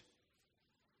point.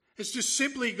 It's just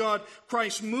simply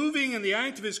Christ moving in the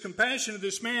act of His compassion of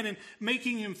this man and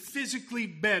making him physically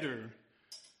better.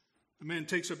 The man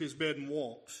takes up his bed and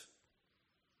walks.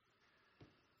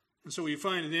 And so you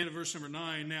find at the end of verse number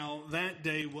 9, now that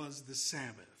day was the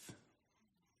Sabbath.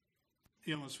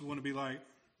 You almost want to be like,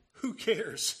 who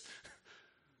cares?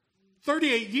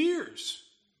 38 years.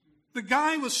 The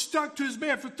guy was stuck to his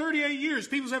bed for 38 years.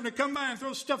 People's having to come by and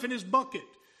throw stuff in his bucket.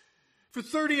 For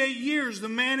 38 years, the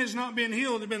man has not been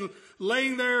healed. He's been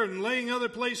laying there and laying other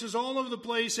places all over the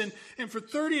place. And for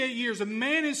 38 years, the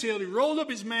man is healed. He rolled up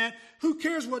his mat. Who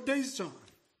cares what day it's on?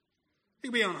 It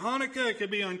could be on Hanukkah. It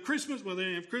could be on Christmas. Well, they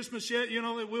didn't have Christmas yet.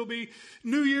 It will be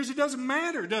New Year's. It doesn't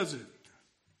matter, does it?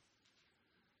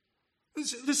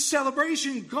 This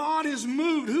celebration, God has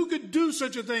moved. Who could do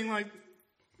such a thing like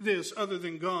this other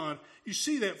than God? You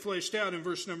see that fleshed out in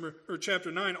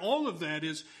chapter 9. All of that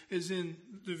is in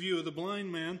the view of the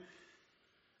blind man.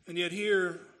 And yet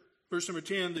here, verse number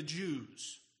 10, the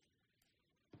Jews.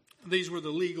 These were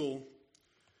the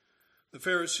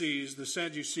Pharisees, the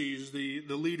Sadducees, the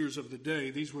leaders of the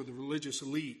day. These were the religious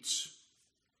elites.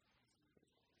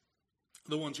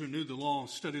 The ones who knew the law,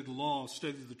 studied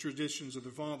the traditions of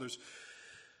their fathers.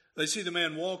 They see the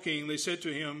man walking. They said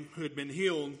to him who had been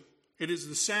healed, "It is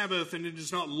the Sabbath, and it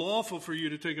is not lawful for you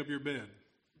to take up your bed."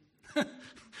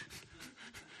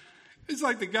 It's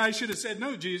like the guy should have said,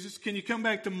 "No, Jesus, can you come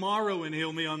back tomorrow and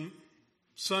heal me on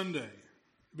Sunday?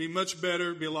 It'd be much better,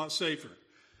 it'd be a lot safer.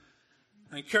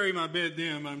 I carry my bed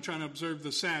then, but I'm trying to observe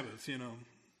the Sabbath,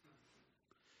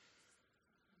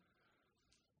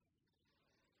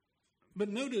 But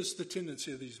notice the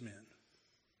tendency of these men.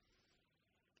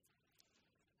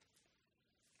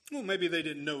 Well, maybe they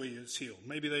didn't know he was healed.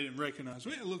 Maybe they didn't recognize.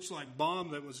 Well, it looks like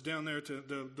Bob that was down there to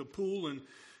the pool and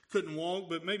couldn't walk,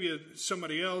 but maybe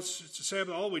somebody else. It's a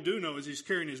Sabbath. All we do know is he's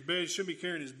carrying his bed. He shouldn't be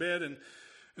carrying his bed. And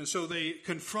so they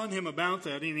confront him about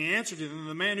that. And he answered to them,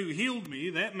 "The man who healed me,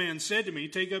 that man said to me,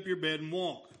 'Take up your bed and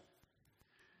walk.'"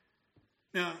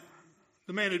 Now,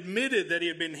 the man admitted that he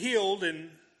had been healed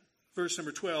in verse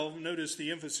number 12. Notice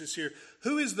the emphasis here.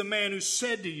 Who is the man who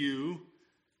said to you,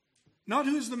 not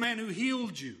who is the man who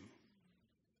healed you?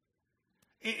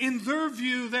 In their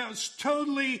view, that was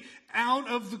totally out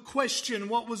of the question.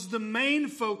 What was the main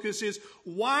focus is,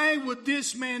 why would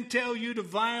this man tell you to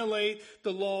violate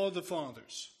the law of the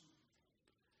fathers?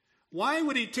 Why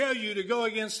would he tell you to go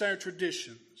against our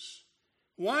traditions?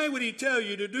 Why would he tell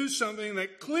you to do something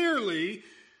that clearly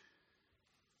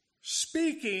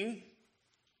speaking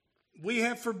we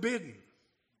have forbidden?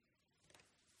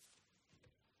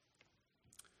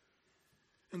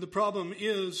 And the problem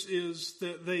is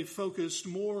that they focused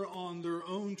more on their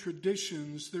own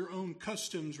traditions, their own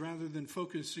customs, rather than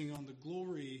focusing on the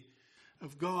glory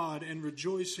of God and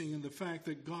rejoicing in the fact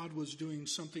that God was doing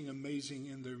something amazing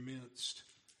in their midst.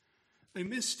 They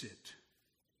missed it.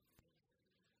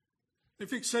 Their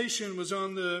fixation was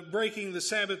on the breaking the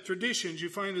Sabbath traditions. You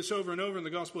find this over and over in the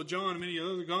Gospel of John and many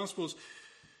other Gospels.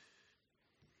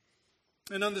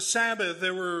 And on the Sabbath,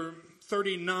 there were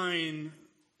 39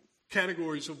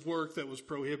 categories of work that was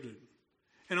prohibited.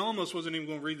 And I almost wasn't even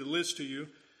going to read the list to you,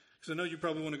 because I know you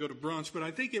probably want to go to brunch, but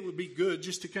I think it would be good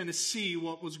just to kind of see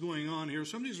what was going on here.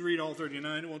 So I'm just read all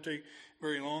 39. It won't take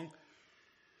very long.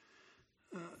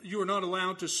 You are not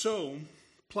allowed to sow,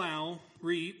 plow,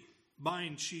 reap,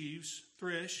 bind sheaves,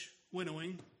 thresh,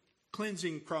 winnowing,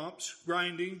 cleansing crops,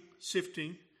 grinding,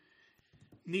 sifting,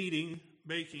 kneading,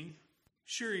 baking,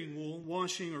 shearing wool,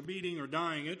 washing or beating or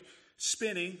dyeing it,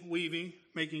 spinning, weaving,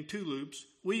 making two loops,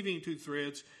 weaving two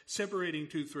threads, separating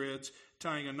two threads,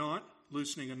 tying a knot,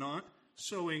 loosening a knot,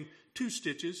 sewing two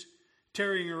stitches,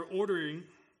 tearing or ordering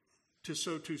to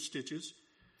sew two stitches,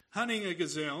 hunting a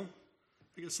gazelle.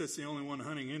 I guess that's the only one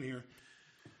hunting in here.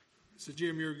 So,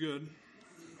 Jim, you're good.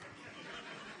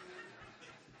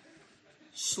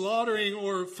 Slaughtering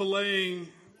or filleting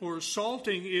or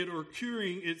salting it or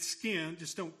curing its skin,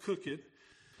 just don't cook it.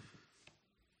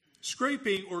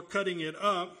 Scraping or cutting it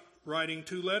up, writing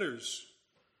two letters.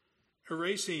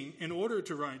 Erasing in order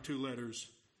to write two letters,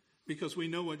 because we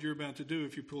know what you're about to do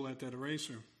if you pull out that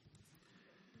eraser.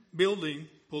 Building,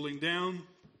 pulling down,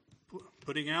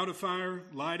 putting out a fire,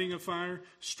 lighting a fire,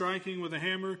 striking with a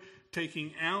hammer,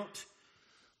 taking out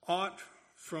ought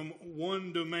from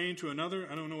one domain to another.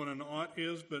 I don't know what an ought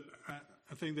is, but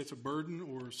I think that's a burden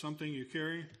or something you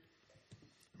carry.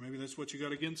 Maybe that's what you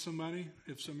got against somebody.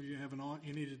 If some of you have an ought,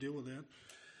 you need to deal with that.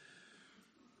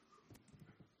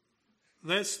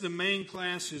 That's the main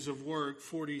classes of work,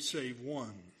 40 save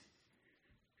one.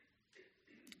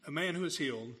 A man who is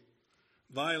healed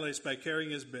violates by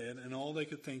carrying his bed, and all they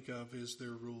could think of is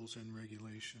their rules and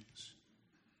regulations.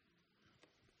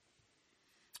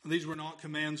 These were not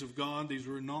commands of God. These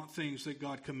were not things that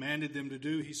God commanded them to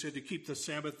do. He said to keep the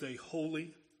Sabbath day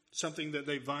holy, something that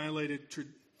they violated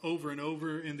over and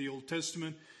over in the Old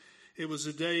Testament. It was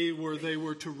a day where they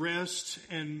were to rest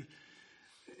and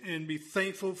be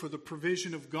thankful for the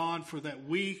provision of God for that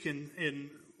week and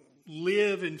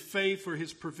live in faith for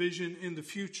His provision in the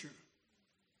future.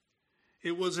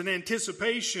 It was an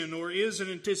anticipation, or is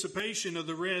an anticipation, of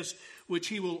the rest which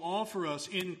He will offer us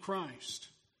in Christ.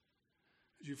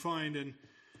 As you find in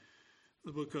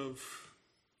the book of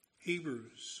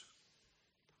Hebrews.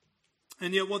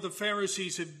 And yet what the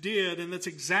Pharisees have did, and that's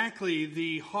exactly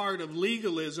the heart of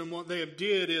legalism, what they have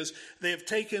did is they have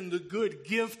taken the good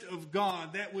gift of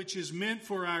God, that which is meant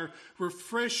for our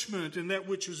refreshment and that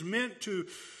which is meant to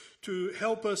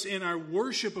help us in our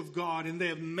worship of God, and they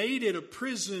have made it a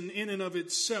prison in and of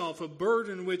itself, a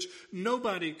burden which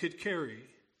nobody could carry.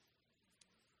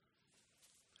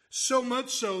 So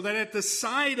much so that at the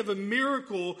sight of a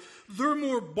miracle, they're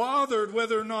more bothered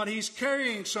whether or not he's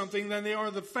carrying something than they are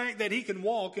the fact that he can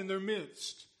walk in their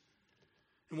midst.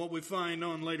 And what we find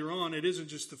on later on, it isn't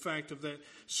just the fact of that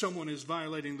someone is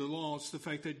violating the law, it's the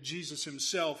fact that Jesus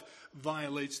himself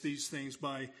violates these things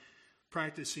by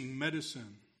practicing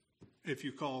medicine. If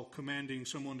you call commanding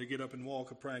someone to get up and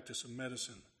walk a practice of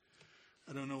medicine.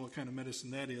 I don't know what kind of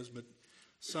medicine that is, but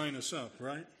sign us up,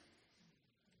 right?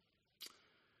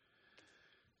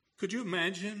 Could you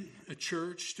imagine a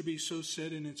church to be so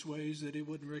set in its ways that it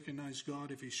wouldn't recognize God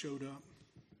if he showed up?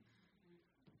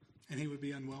 And he would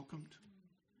be unwelcomed?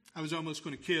 I was almost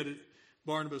going to kid at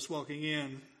Barnabas walking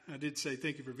in. I did say,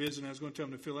 thank you for visiting. I was going to tell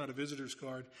him to fill out a visitor's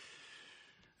card.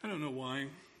 I don't know why.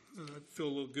 I feel a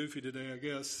little goofy today, I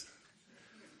guess.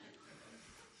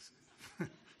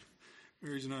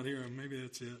 Mary's not here. Maybe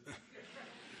that's it.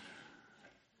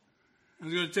 I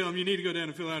was going to tell him, you need to go down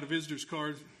and fill out a visitor's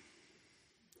card.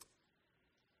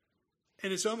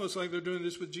 And it's almost like they're doing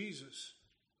this with Jesus.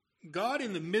 God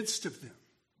in the midst of them.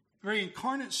 Very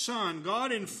incarnate Son,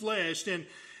 God in flesh, and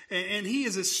he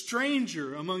is a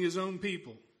stranger among his own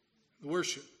people. The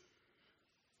worship.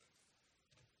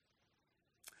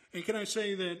 And can I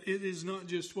say that it is not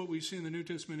just what we see in the New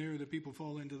Testament era that people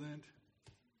fall into that?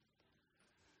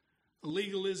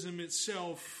 Legalism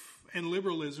itself and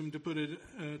liberalism, to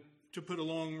put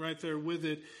along right there with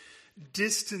it,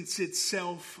 distance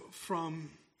itself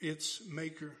from its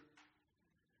maker.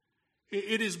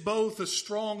 It is both a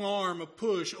strong arm, a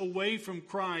push away from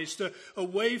Christ,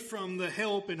 away from the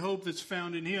help and hope that's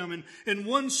found in Him. And in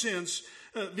one sense,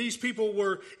 these people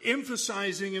were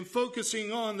emphasizing and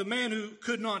focusing on the man who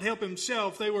could not help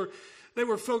himself. They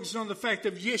were focused on the fact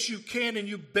of, yes, you can and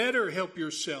you better help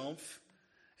yourself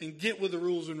and get with the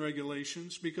rules and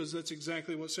regulations, because that's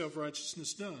exactly what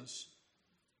self-righteousness does.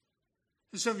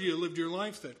 And some of you have lived your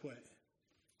life that way.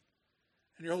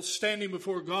 And your whole standing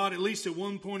before God, at least at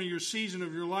one point of your season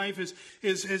of your life,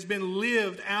 has been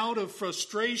lived out of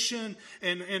frustration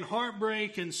and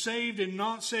heartbreak and saved and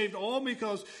not saved, all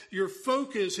because your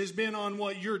focus has been on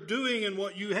what you're doing and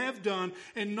what you have done,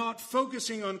 and not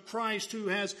focusing on Christ who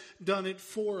has done it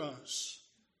for us.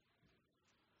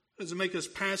 It doesn't make us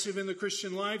passive in the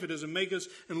Christian life. It doesn't make us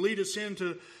and lead us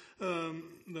into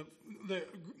the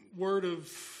word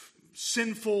of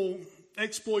sinful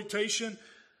exploitation.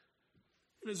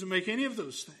 It doesn't make any of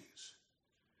those things.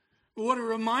 But what it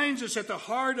reminds us, at the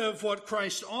heart of what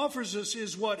Christ offers us,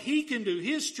 is what He can do,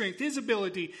 His strength, His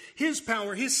ability, His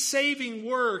power, His saving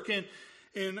work,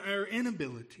 and our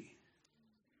inability.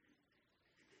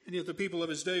 And yet the people of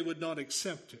His day would not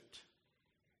accept it.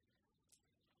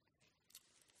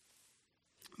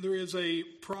 There is a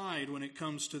pride when it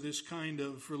comes to this kind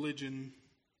of religion,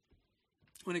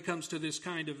 when it comes to this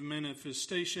kind of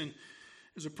manifestation.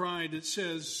 There's a pride that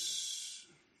says,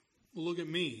 well, look at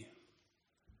me.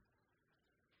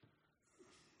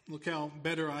 Look how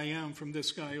better I am from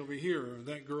this guy over here, or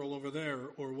that girl over there,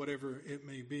 or whatever it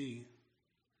may be.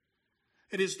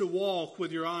 It is to walk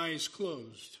with your eyes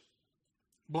closed,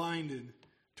 blinded,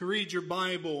 to read your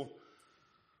Bible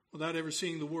without ever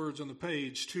seeing the words on the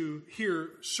page, to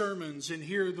hear sermons and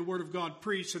hear the Word of God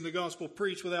preached and the gospel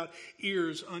preached without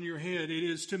ears on your head. It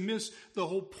is to miss the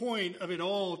whole point of it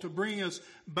all, to bring us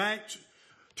back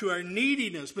to our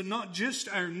neediness, but not just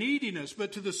our neediness,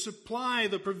 but to the supply,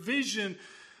 the provision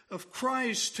of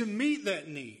Christ to meet that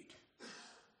need.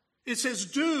 It says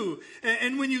do,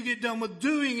 and when you get done with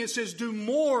doing, it says do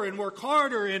more and work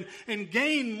harder and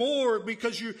gain more,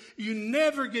 because you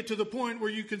never get to the point where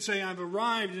you can say, I've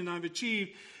arrived and I've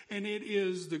achieved. And it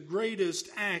is the greatest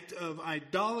act of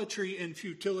idolatry and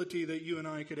futility that you and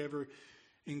I could ever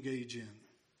engage in.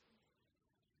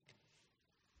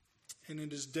 And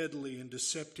it is deadly and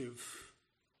deceptive,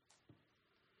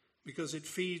 because it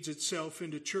feeds itself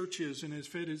into churches and has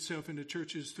fed itself into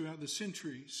churches throughout the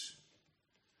centuries.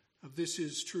 Of this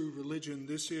is true religion,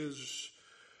 this is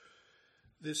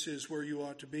where you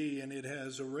ought to be, and it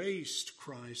has erased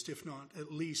Christ, if not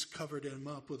at least covered Him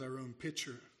up with our own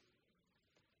picture.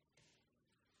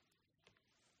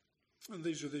 And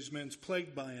these are these men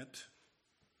plagued by it.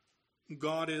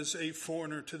 God is a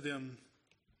foreigner to them.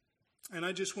 And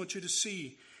I just want you to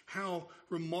see how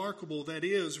remarkable that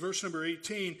is. Verse number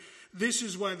 18, this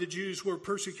is why the Jews were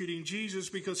persecuting Jesus,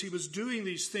 because He was doing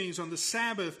these things on the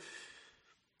Sabbath.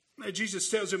 Jesus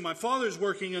tells him, my Father's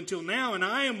working until now, and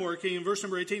I am working. In verse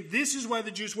number 18, this is why the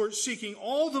Jews were seeking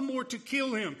all the more to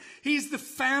kill Him. He's the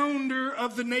founder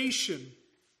of the nation.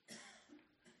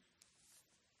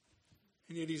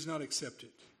 And yet He's not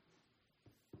accepted.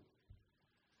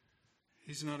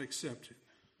 He's not accepted.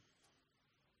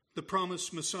 The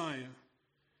promised Messiah,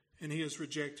 and He is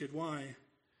rejected. Why?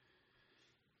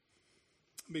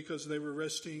 Because they were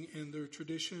resting in their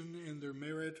tradition and their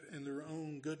merit and their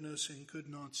own goodness, and could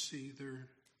not see their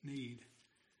need.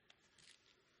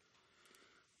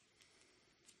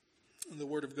 And the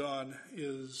Word of God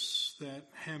is that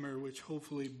hammer which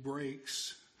hopefully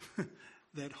breaks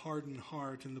that hardened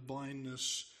heart and the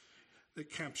blindness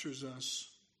that captures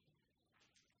us,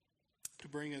 to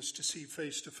bring us to see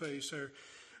face to face our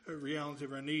reality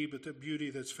of our need, but the beauty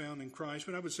that's found in Christ.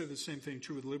 But I would say the same thing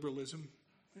true with liberalism.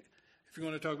 If you're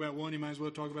going to talk about one, you might as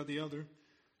well talk about the other.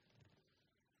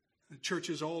 The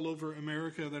churches all over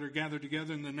America that are gathered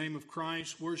together in the name of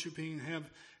Christ, worshiping,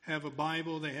 have a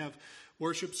Bible. They have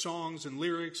worship songs and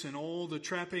lyrics and all the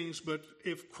trappings. But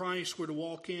if Christ were to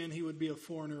walk in, He would be a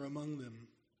foreigner among them.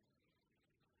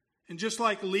 And just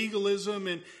like legalism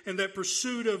and that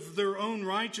pursuit of their own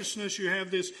righteousness, you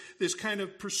have this kind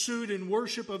of pursuit and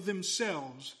worship of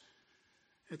themselves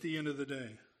at the end of the day.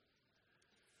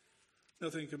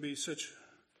 Nothing can be such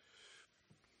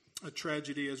a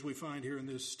tragedy as we find here in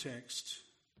this text.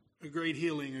 A great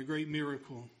healing, a great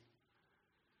miracle,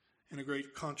 and a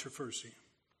great controversy.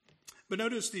 But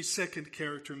notice the second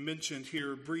character mentioned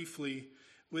here briefly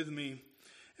with me,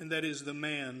 and that is the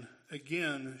man,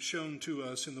 again shown to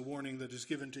us in the warning that is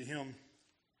given to him.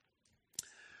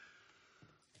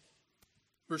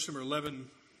 Verse number 11,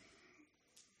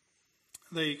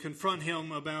 they confront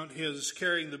him about his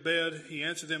carrying the bed. He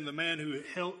answered them, the man who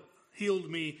healed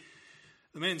me,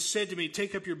 the man said to me,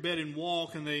 take up your bed and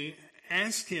walk. And they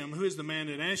asked him, who is the man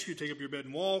that asked you to take up your bed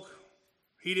and walk?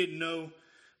 He didn't know,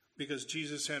 because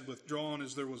Jesus had withdrawn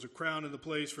as there was a crowd in the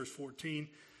place. Verse 14,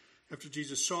 after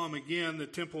Jesus saw him again in the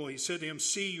temple, he said to him,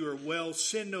 see, you are well,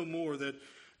 sin no more, that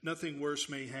nothing worse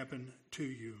may happen to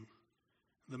you.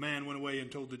 The man went away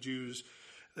and told the Jews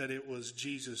that it was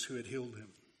Jesus who had healed him.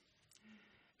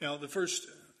 Now, the first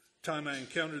time I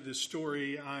encountered this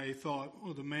story, I thought,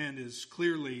 well, the man is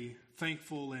clearly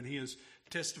thankful, and he is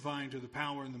testifying to the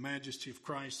power and the majesty of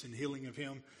Christ and healing of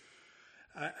him.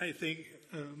 I think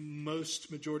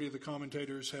majority of the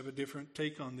commentators have a different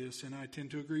take on this, and I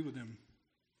tend to agree with them.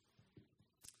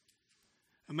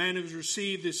 A man who has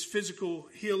received this physical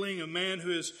healing, a man who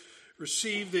has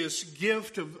received this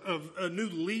gift of a new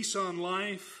lease on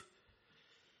life,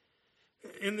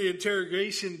 in the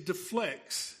interrogation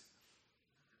deflects.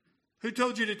 Who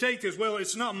told you to take this? Well,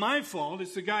 it's not my fault.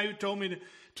 It's the guy who told me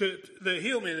that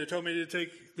healed me that told me to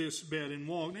take this bed and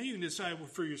walk. Now you can decide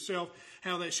for yourself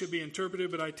how that should be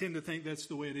interpreted, but I tend to think that's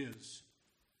the way it is.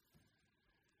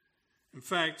 In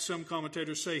fact, some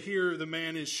commentators say here the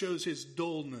man shows his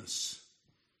dullness,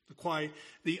 quite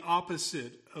the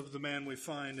opposite of the man we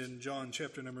find in John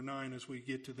chapter number 9 as we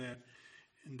get to that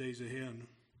in days ahead.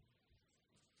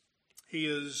 He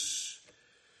is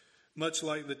much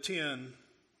like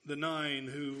the 9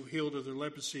 who healed of their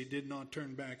leprosy did not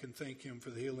turn back and thank him for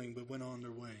the healing, but went on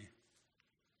their way.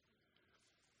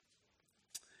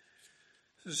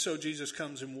 So Jesus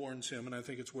comes and warns him, and I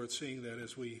think it's worth seeing that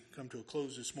as we come to a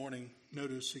close this morning.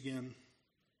 Notice again,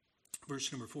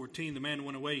 verse number 14, the man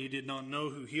went away, he did not know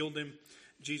who healed him.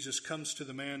 Jesus comes to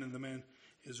the man, and the man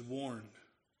is warned.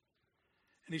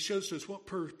 And he shows to us what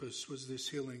purpose was this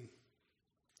healing.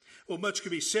 Well, much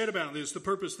could be said about this. The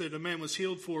purpose that a man was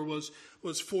healed for was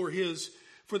for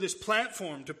this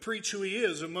platform to preach who he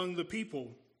is among the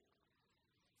people.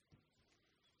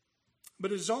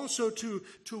 But it is also to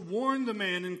warn the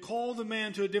man and call the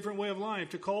man to a different way of life,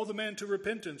 to call the man to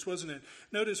repentance, wasn't it?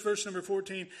 Notice verse number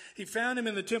 14. He found him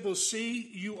in the temple.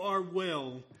 See, you are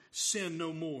well. Sin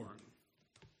no more.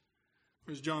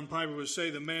 As John Piper would say,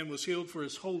 the man was healed for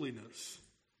his holiness.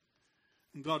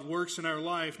 And God works in our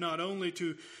life not only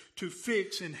to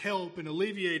fix and help and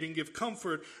alleviate and give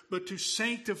comfort, but to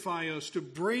sanctify us, to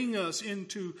bring us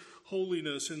into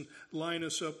holiness and line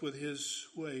us up with his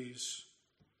ways.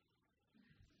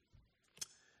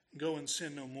 Go and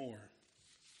sin no more,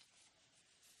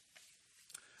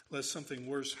 lest something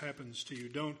worse happens to you.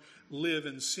 Don't live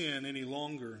in sin any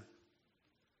longer.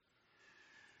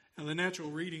 And the natural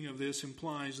reading of this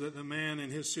implies that the man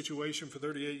in his situation for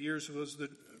 38 years was the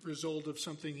result of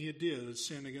something he did, a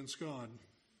sin against God.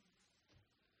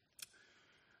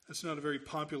 That's not a very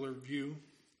popular view,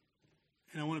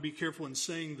 and I want to be careful in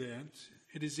saying that.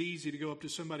 It is easy to go up to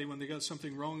somebody when they got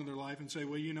something wrong in their life and say,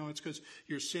 well, it's because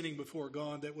you're sinning before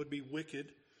God. That would be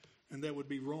wicked, and that would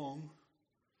be wrong.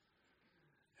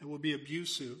 It would be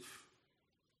abusive.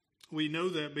 We know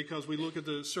that because we look at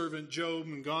the servant Job,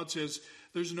 and God says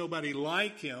there's nobody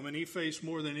like him, and he faced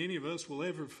more than any of us will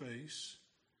ever face.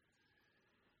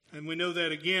 And we know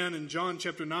that again in John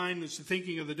chapter 9, it's the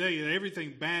thinking of the day that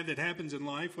everything bad that happens in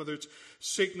life, whether it's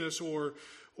sickness or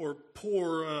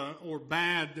poor or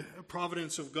bad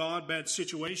providence of God, bad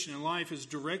situation in life, is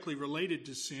directly related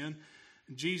to sin.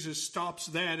 And Jesus stops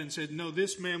that and said, no,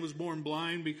 this man was born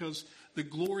blind because the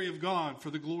glory of God, for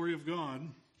the glory of God.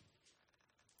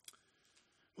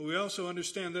 But we also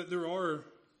understand that there are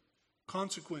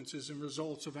consequences and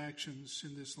results of actions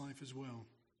in this life as well.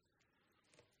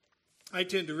 I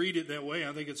tend to read it that way.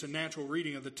 I think it's a natural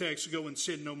reading of the text. Go and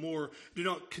sin no more. Do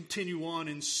not continue on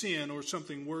in sin, or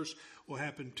something worse will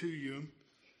happen to you.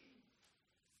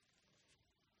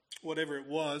 Whatever it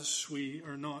was, we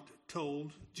are not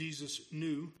told. Jesus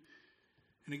knew.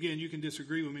 And again, you can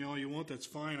disagree with me all you want. That's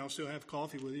fine. I'll still have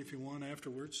coffee with you if you want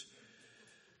afterwards.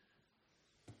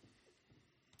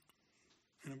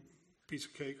 And a piece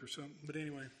of cake or something. But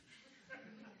anyway.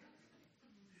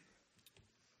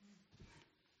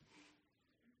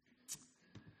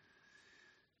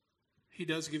 He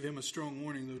does give him a strong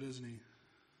warning, though, doesn't he?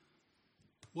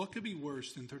 What could be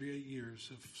worse than 38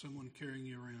 years of someone carrying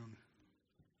you around?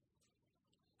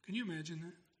 Can you imagine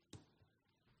that?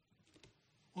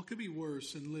 What could be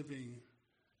worse than living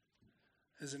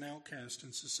as an outcast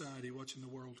in society, watching the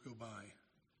world go by?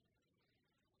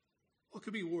 What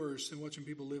could be worse than watching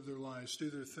people live their lives, do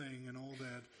their thing, and all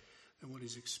that, than what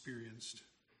he's experienced?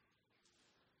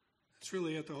 It's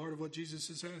really at the heart of what Jesus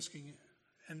is asking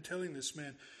and telling this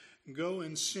man. Go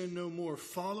and sin no more.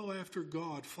 Follow after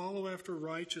God. Follow after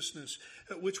righteousness,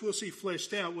 which we'll see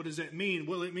fleshed out. What does that mean?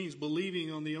 Well, it means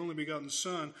believing on the only begotten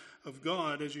Son of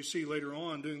God, as you see later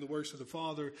on, doing the works of the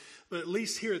Father. But at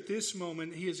least here at this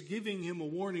moment, he is giving him a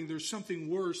warning. There's something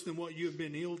worse than what you have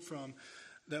been healed from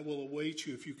that will await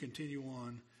you if you continue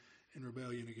on in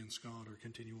rebellion against God or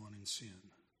continue on in sin.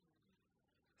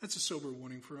 That's a sober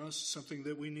warning for us, something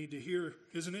that we need to hear,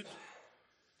 isn't it?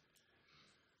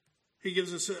 He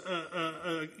gives us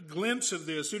a glimpse of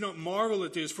this. Do not marvel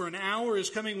at this, for an hour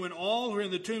is coming when all who are in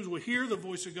the tombs will hear the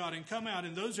voice of God and come out,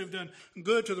 and those who have done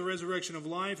good to the resurrection of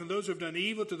life, and those who have done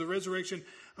evil to the resurrection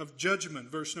of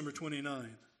judgment. Verse number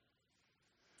 29.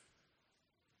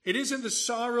 It isn't the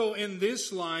sorrow in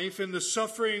this life and the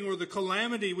suffering or the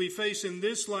calamity we face in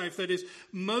this life that is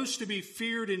most to be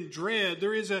feared and dread.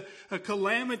 There is a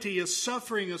calamity, a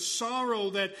suffering, a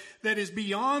sorrow that is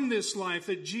beyond this life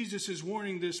that Jesus is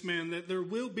warning this man that there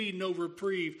will be no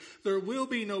reprieve. There will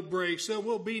be no breaks. There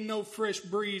will be no fresh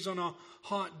breeze on a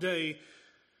hot day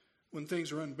when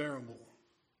things are unbearable.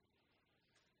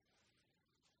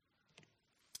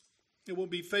 It will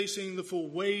be facing the full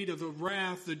weight of the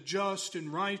wrath, the just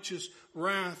and righteous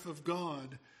wrath of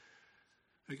God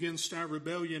against our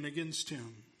rebellion against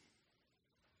Him.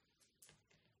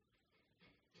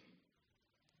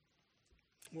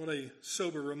 What a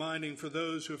sober reminding for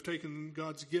those who have taken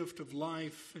God's gift of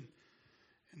life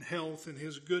and health and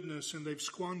His goodness, and they've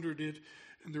squandered it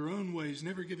in their own ways,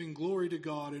 never giving glory to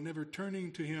God and never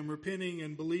turning to Him, repenting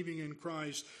and believing in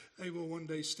Christ. They will one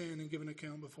day stand and give an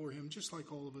account before Him, just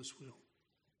like all of us will.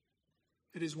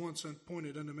 It is once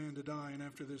appointed unto man to die, and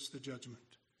after this the judgment.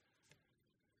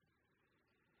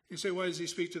 You say, why does He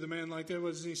speak to the man like that? Why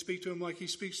doesn't He speak to him like He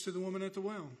speaks to the woman at the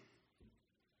well?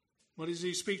 Why does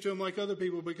He speak to him like other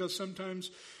people? Because sometimes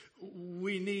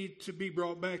we need to be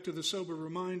brought back to the sober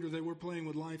reminder that we're playing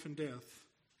with life and death.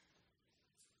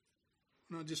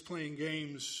 We're not just playing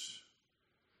games.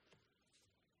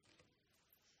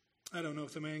 I don't know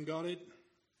if the man got it.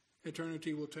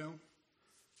 Eternity will tell.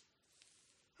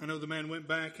 I know the man went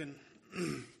back, and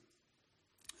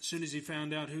as soon as he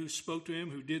found out who spoke to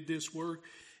him, who did this work,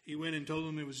 he went and told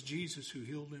him it was Jesus who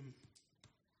healed him.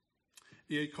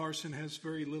 D.A. Carson has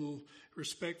very little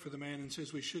respect for the man and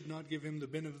says we should not give him the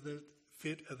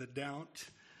benefit of the doubt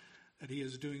that he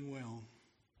is doing well.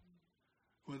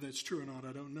 Whether that's true or not,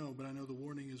 I don't know, but I know the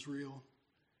warning is real,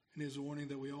 and it is a warning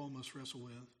that we all must wrestle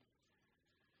with.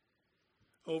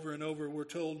 Over and over, we're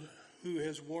told who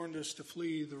has warned us to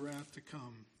flee the wrath to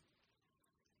come.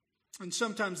 And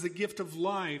sometimes the gift of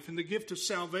life and the gift of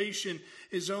salvation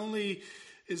is only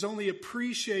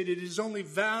appreciated, is only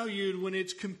valued when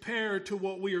it's compared to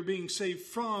what we are being saved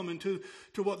from and to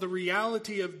what the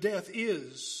reality of death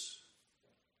is.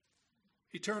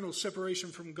 Eternal separation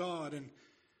from God and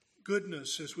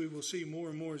goodness, as we will see more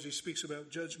and more as he speaks about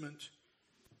judgment.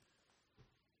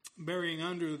 Burying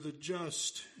under the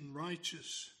just and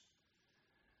righteous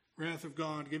wrath of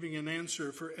God, giving an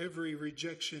answer for every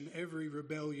rejection, every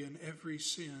rebellion, every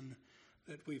sin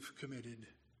that we've committed.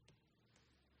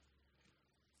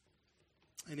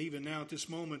 And even now at this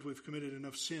moment, we've committed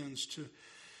enough sins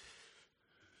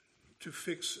to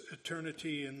fix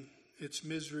eternity and its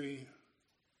misery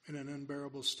in an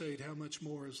unbearable state. How much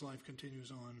more as life continues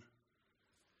on?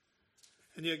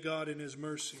 And yet God in His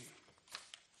mercy,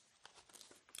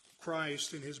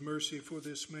 Christ in His mercy for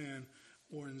this man,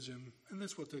 warns him. And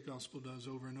that's what the gospel does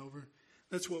over and over.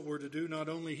 That's what we're to do. Not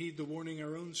only heed the warning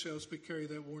our own selves, but carry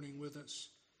that warning with us.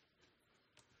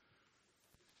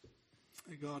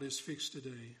 God is fixed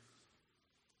today.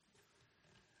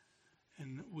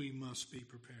 And we must be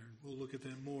prepared. We'll look at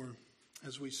that more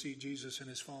as we see Jesus and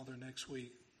His Father next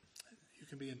week. You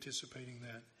can be anticipating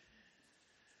that.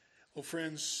 Well,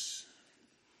 friends,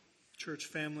 church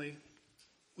family,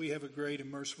 we have a great and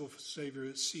merciful Savior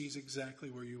that sees exactly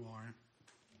where you are.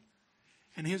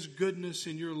 And His goodness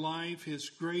in your life, His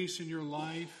grace in your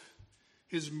life,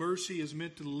 His mercy is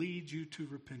meant to lead you to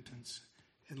repentance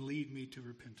and lead me to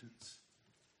repentance.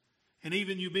 And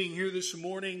even you being here this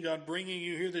morning, God bringing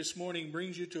you here this morning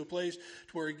brings you to a place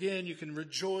to where again you can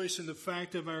rejoice in the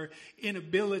fact of our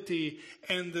inability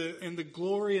and the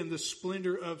glory and the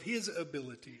splendor of His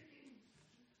ability.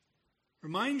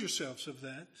 Remind yourselves of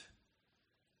that.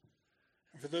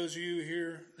 And for those of you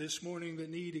here this morning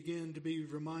that need again to be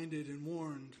reminded and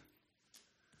warned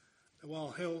that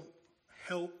while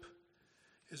help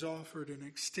is offered and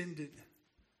extended,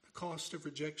 the cost of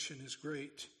rejection is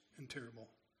great and terrible.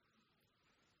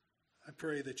 I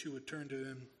pray that you would turn to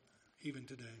him even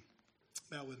today.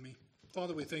 Bow with me.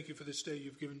 Father, we thank you for this day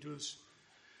you've given to us.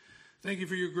 Thank you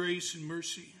for your grace and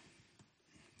mercy.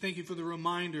 Thank you for the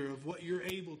reminder of what you're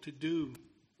able to do,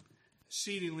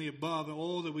 exceedingly above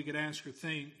all that we could ask or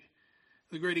think.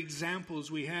 The great examples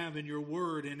we have in your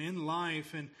word and in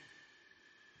life. And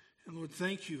Lord,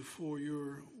 thank you for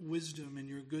your wisdom and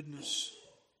your goodness.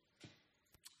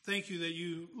 Thank you that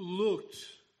you looked,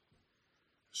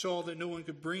 saw that no one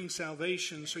could bring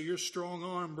salvation, so your strong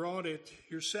arm brought it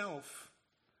yourself.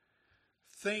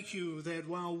 Thank you that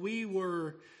while we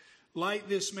were like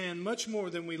this man, much more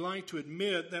than we like to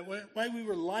admit, that while we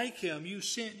were like him, you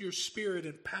sent your Spirit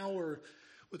and power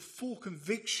with full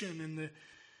conviction,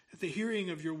 at the hearing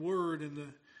of your word and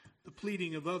the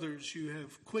pleading of others, you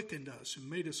have quickened us and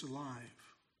made us alive.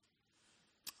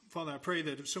 Father, I pray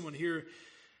that if someone here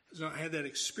has not had that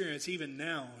experience, even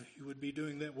now, you would be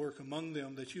doing that work among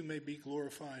them, that you may be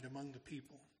glorified among the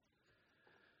people.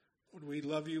 Lord, we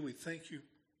love you. We thank you.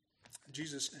 In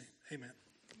Jesus' name, amen.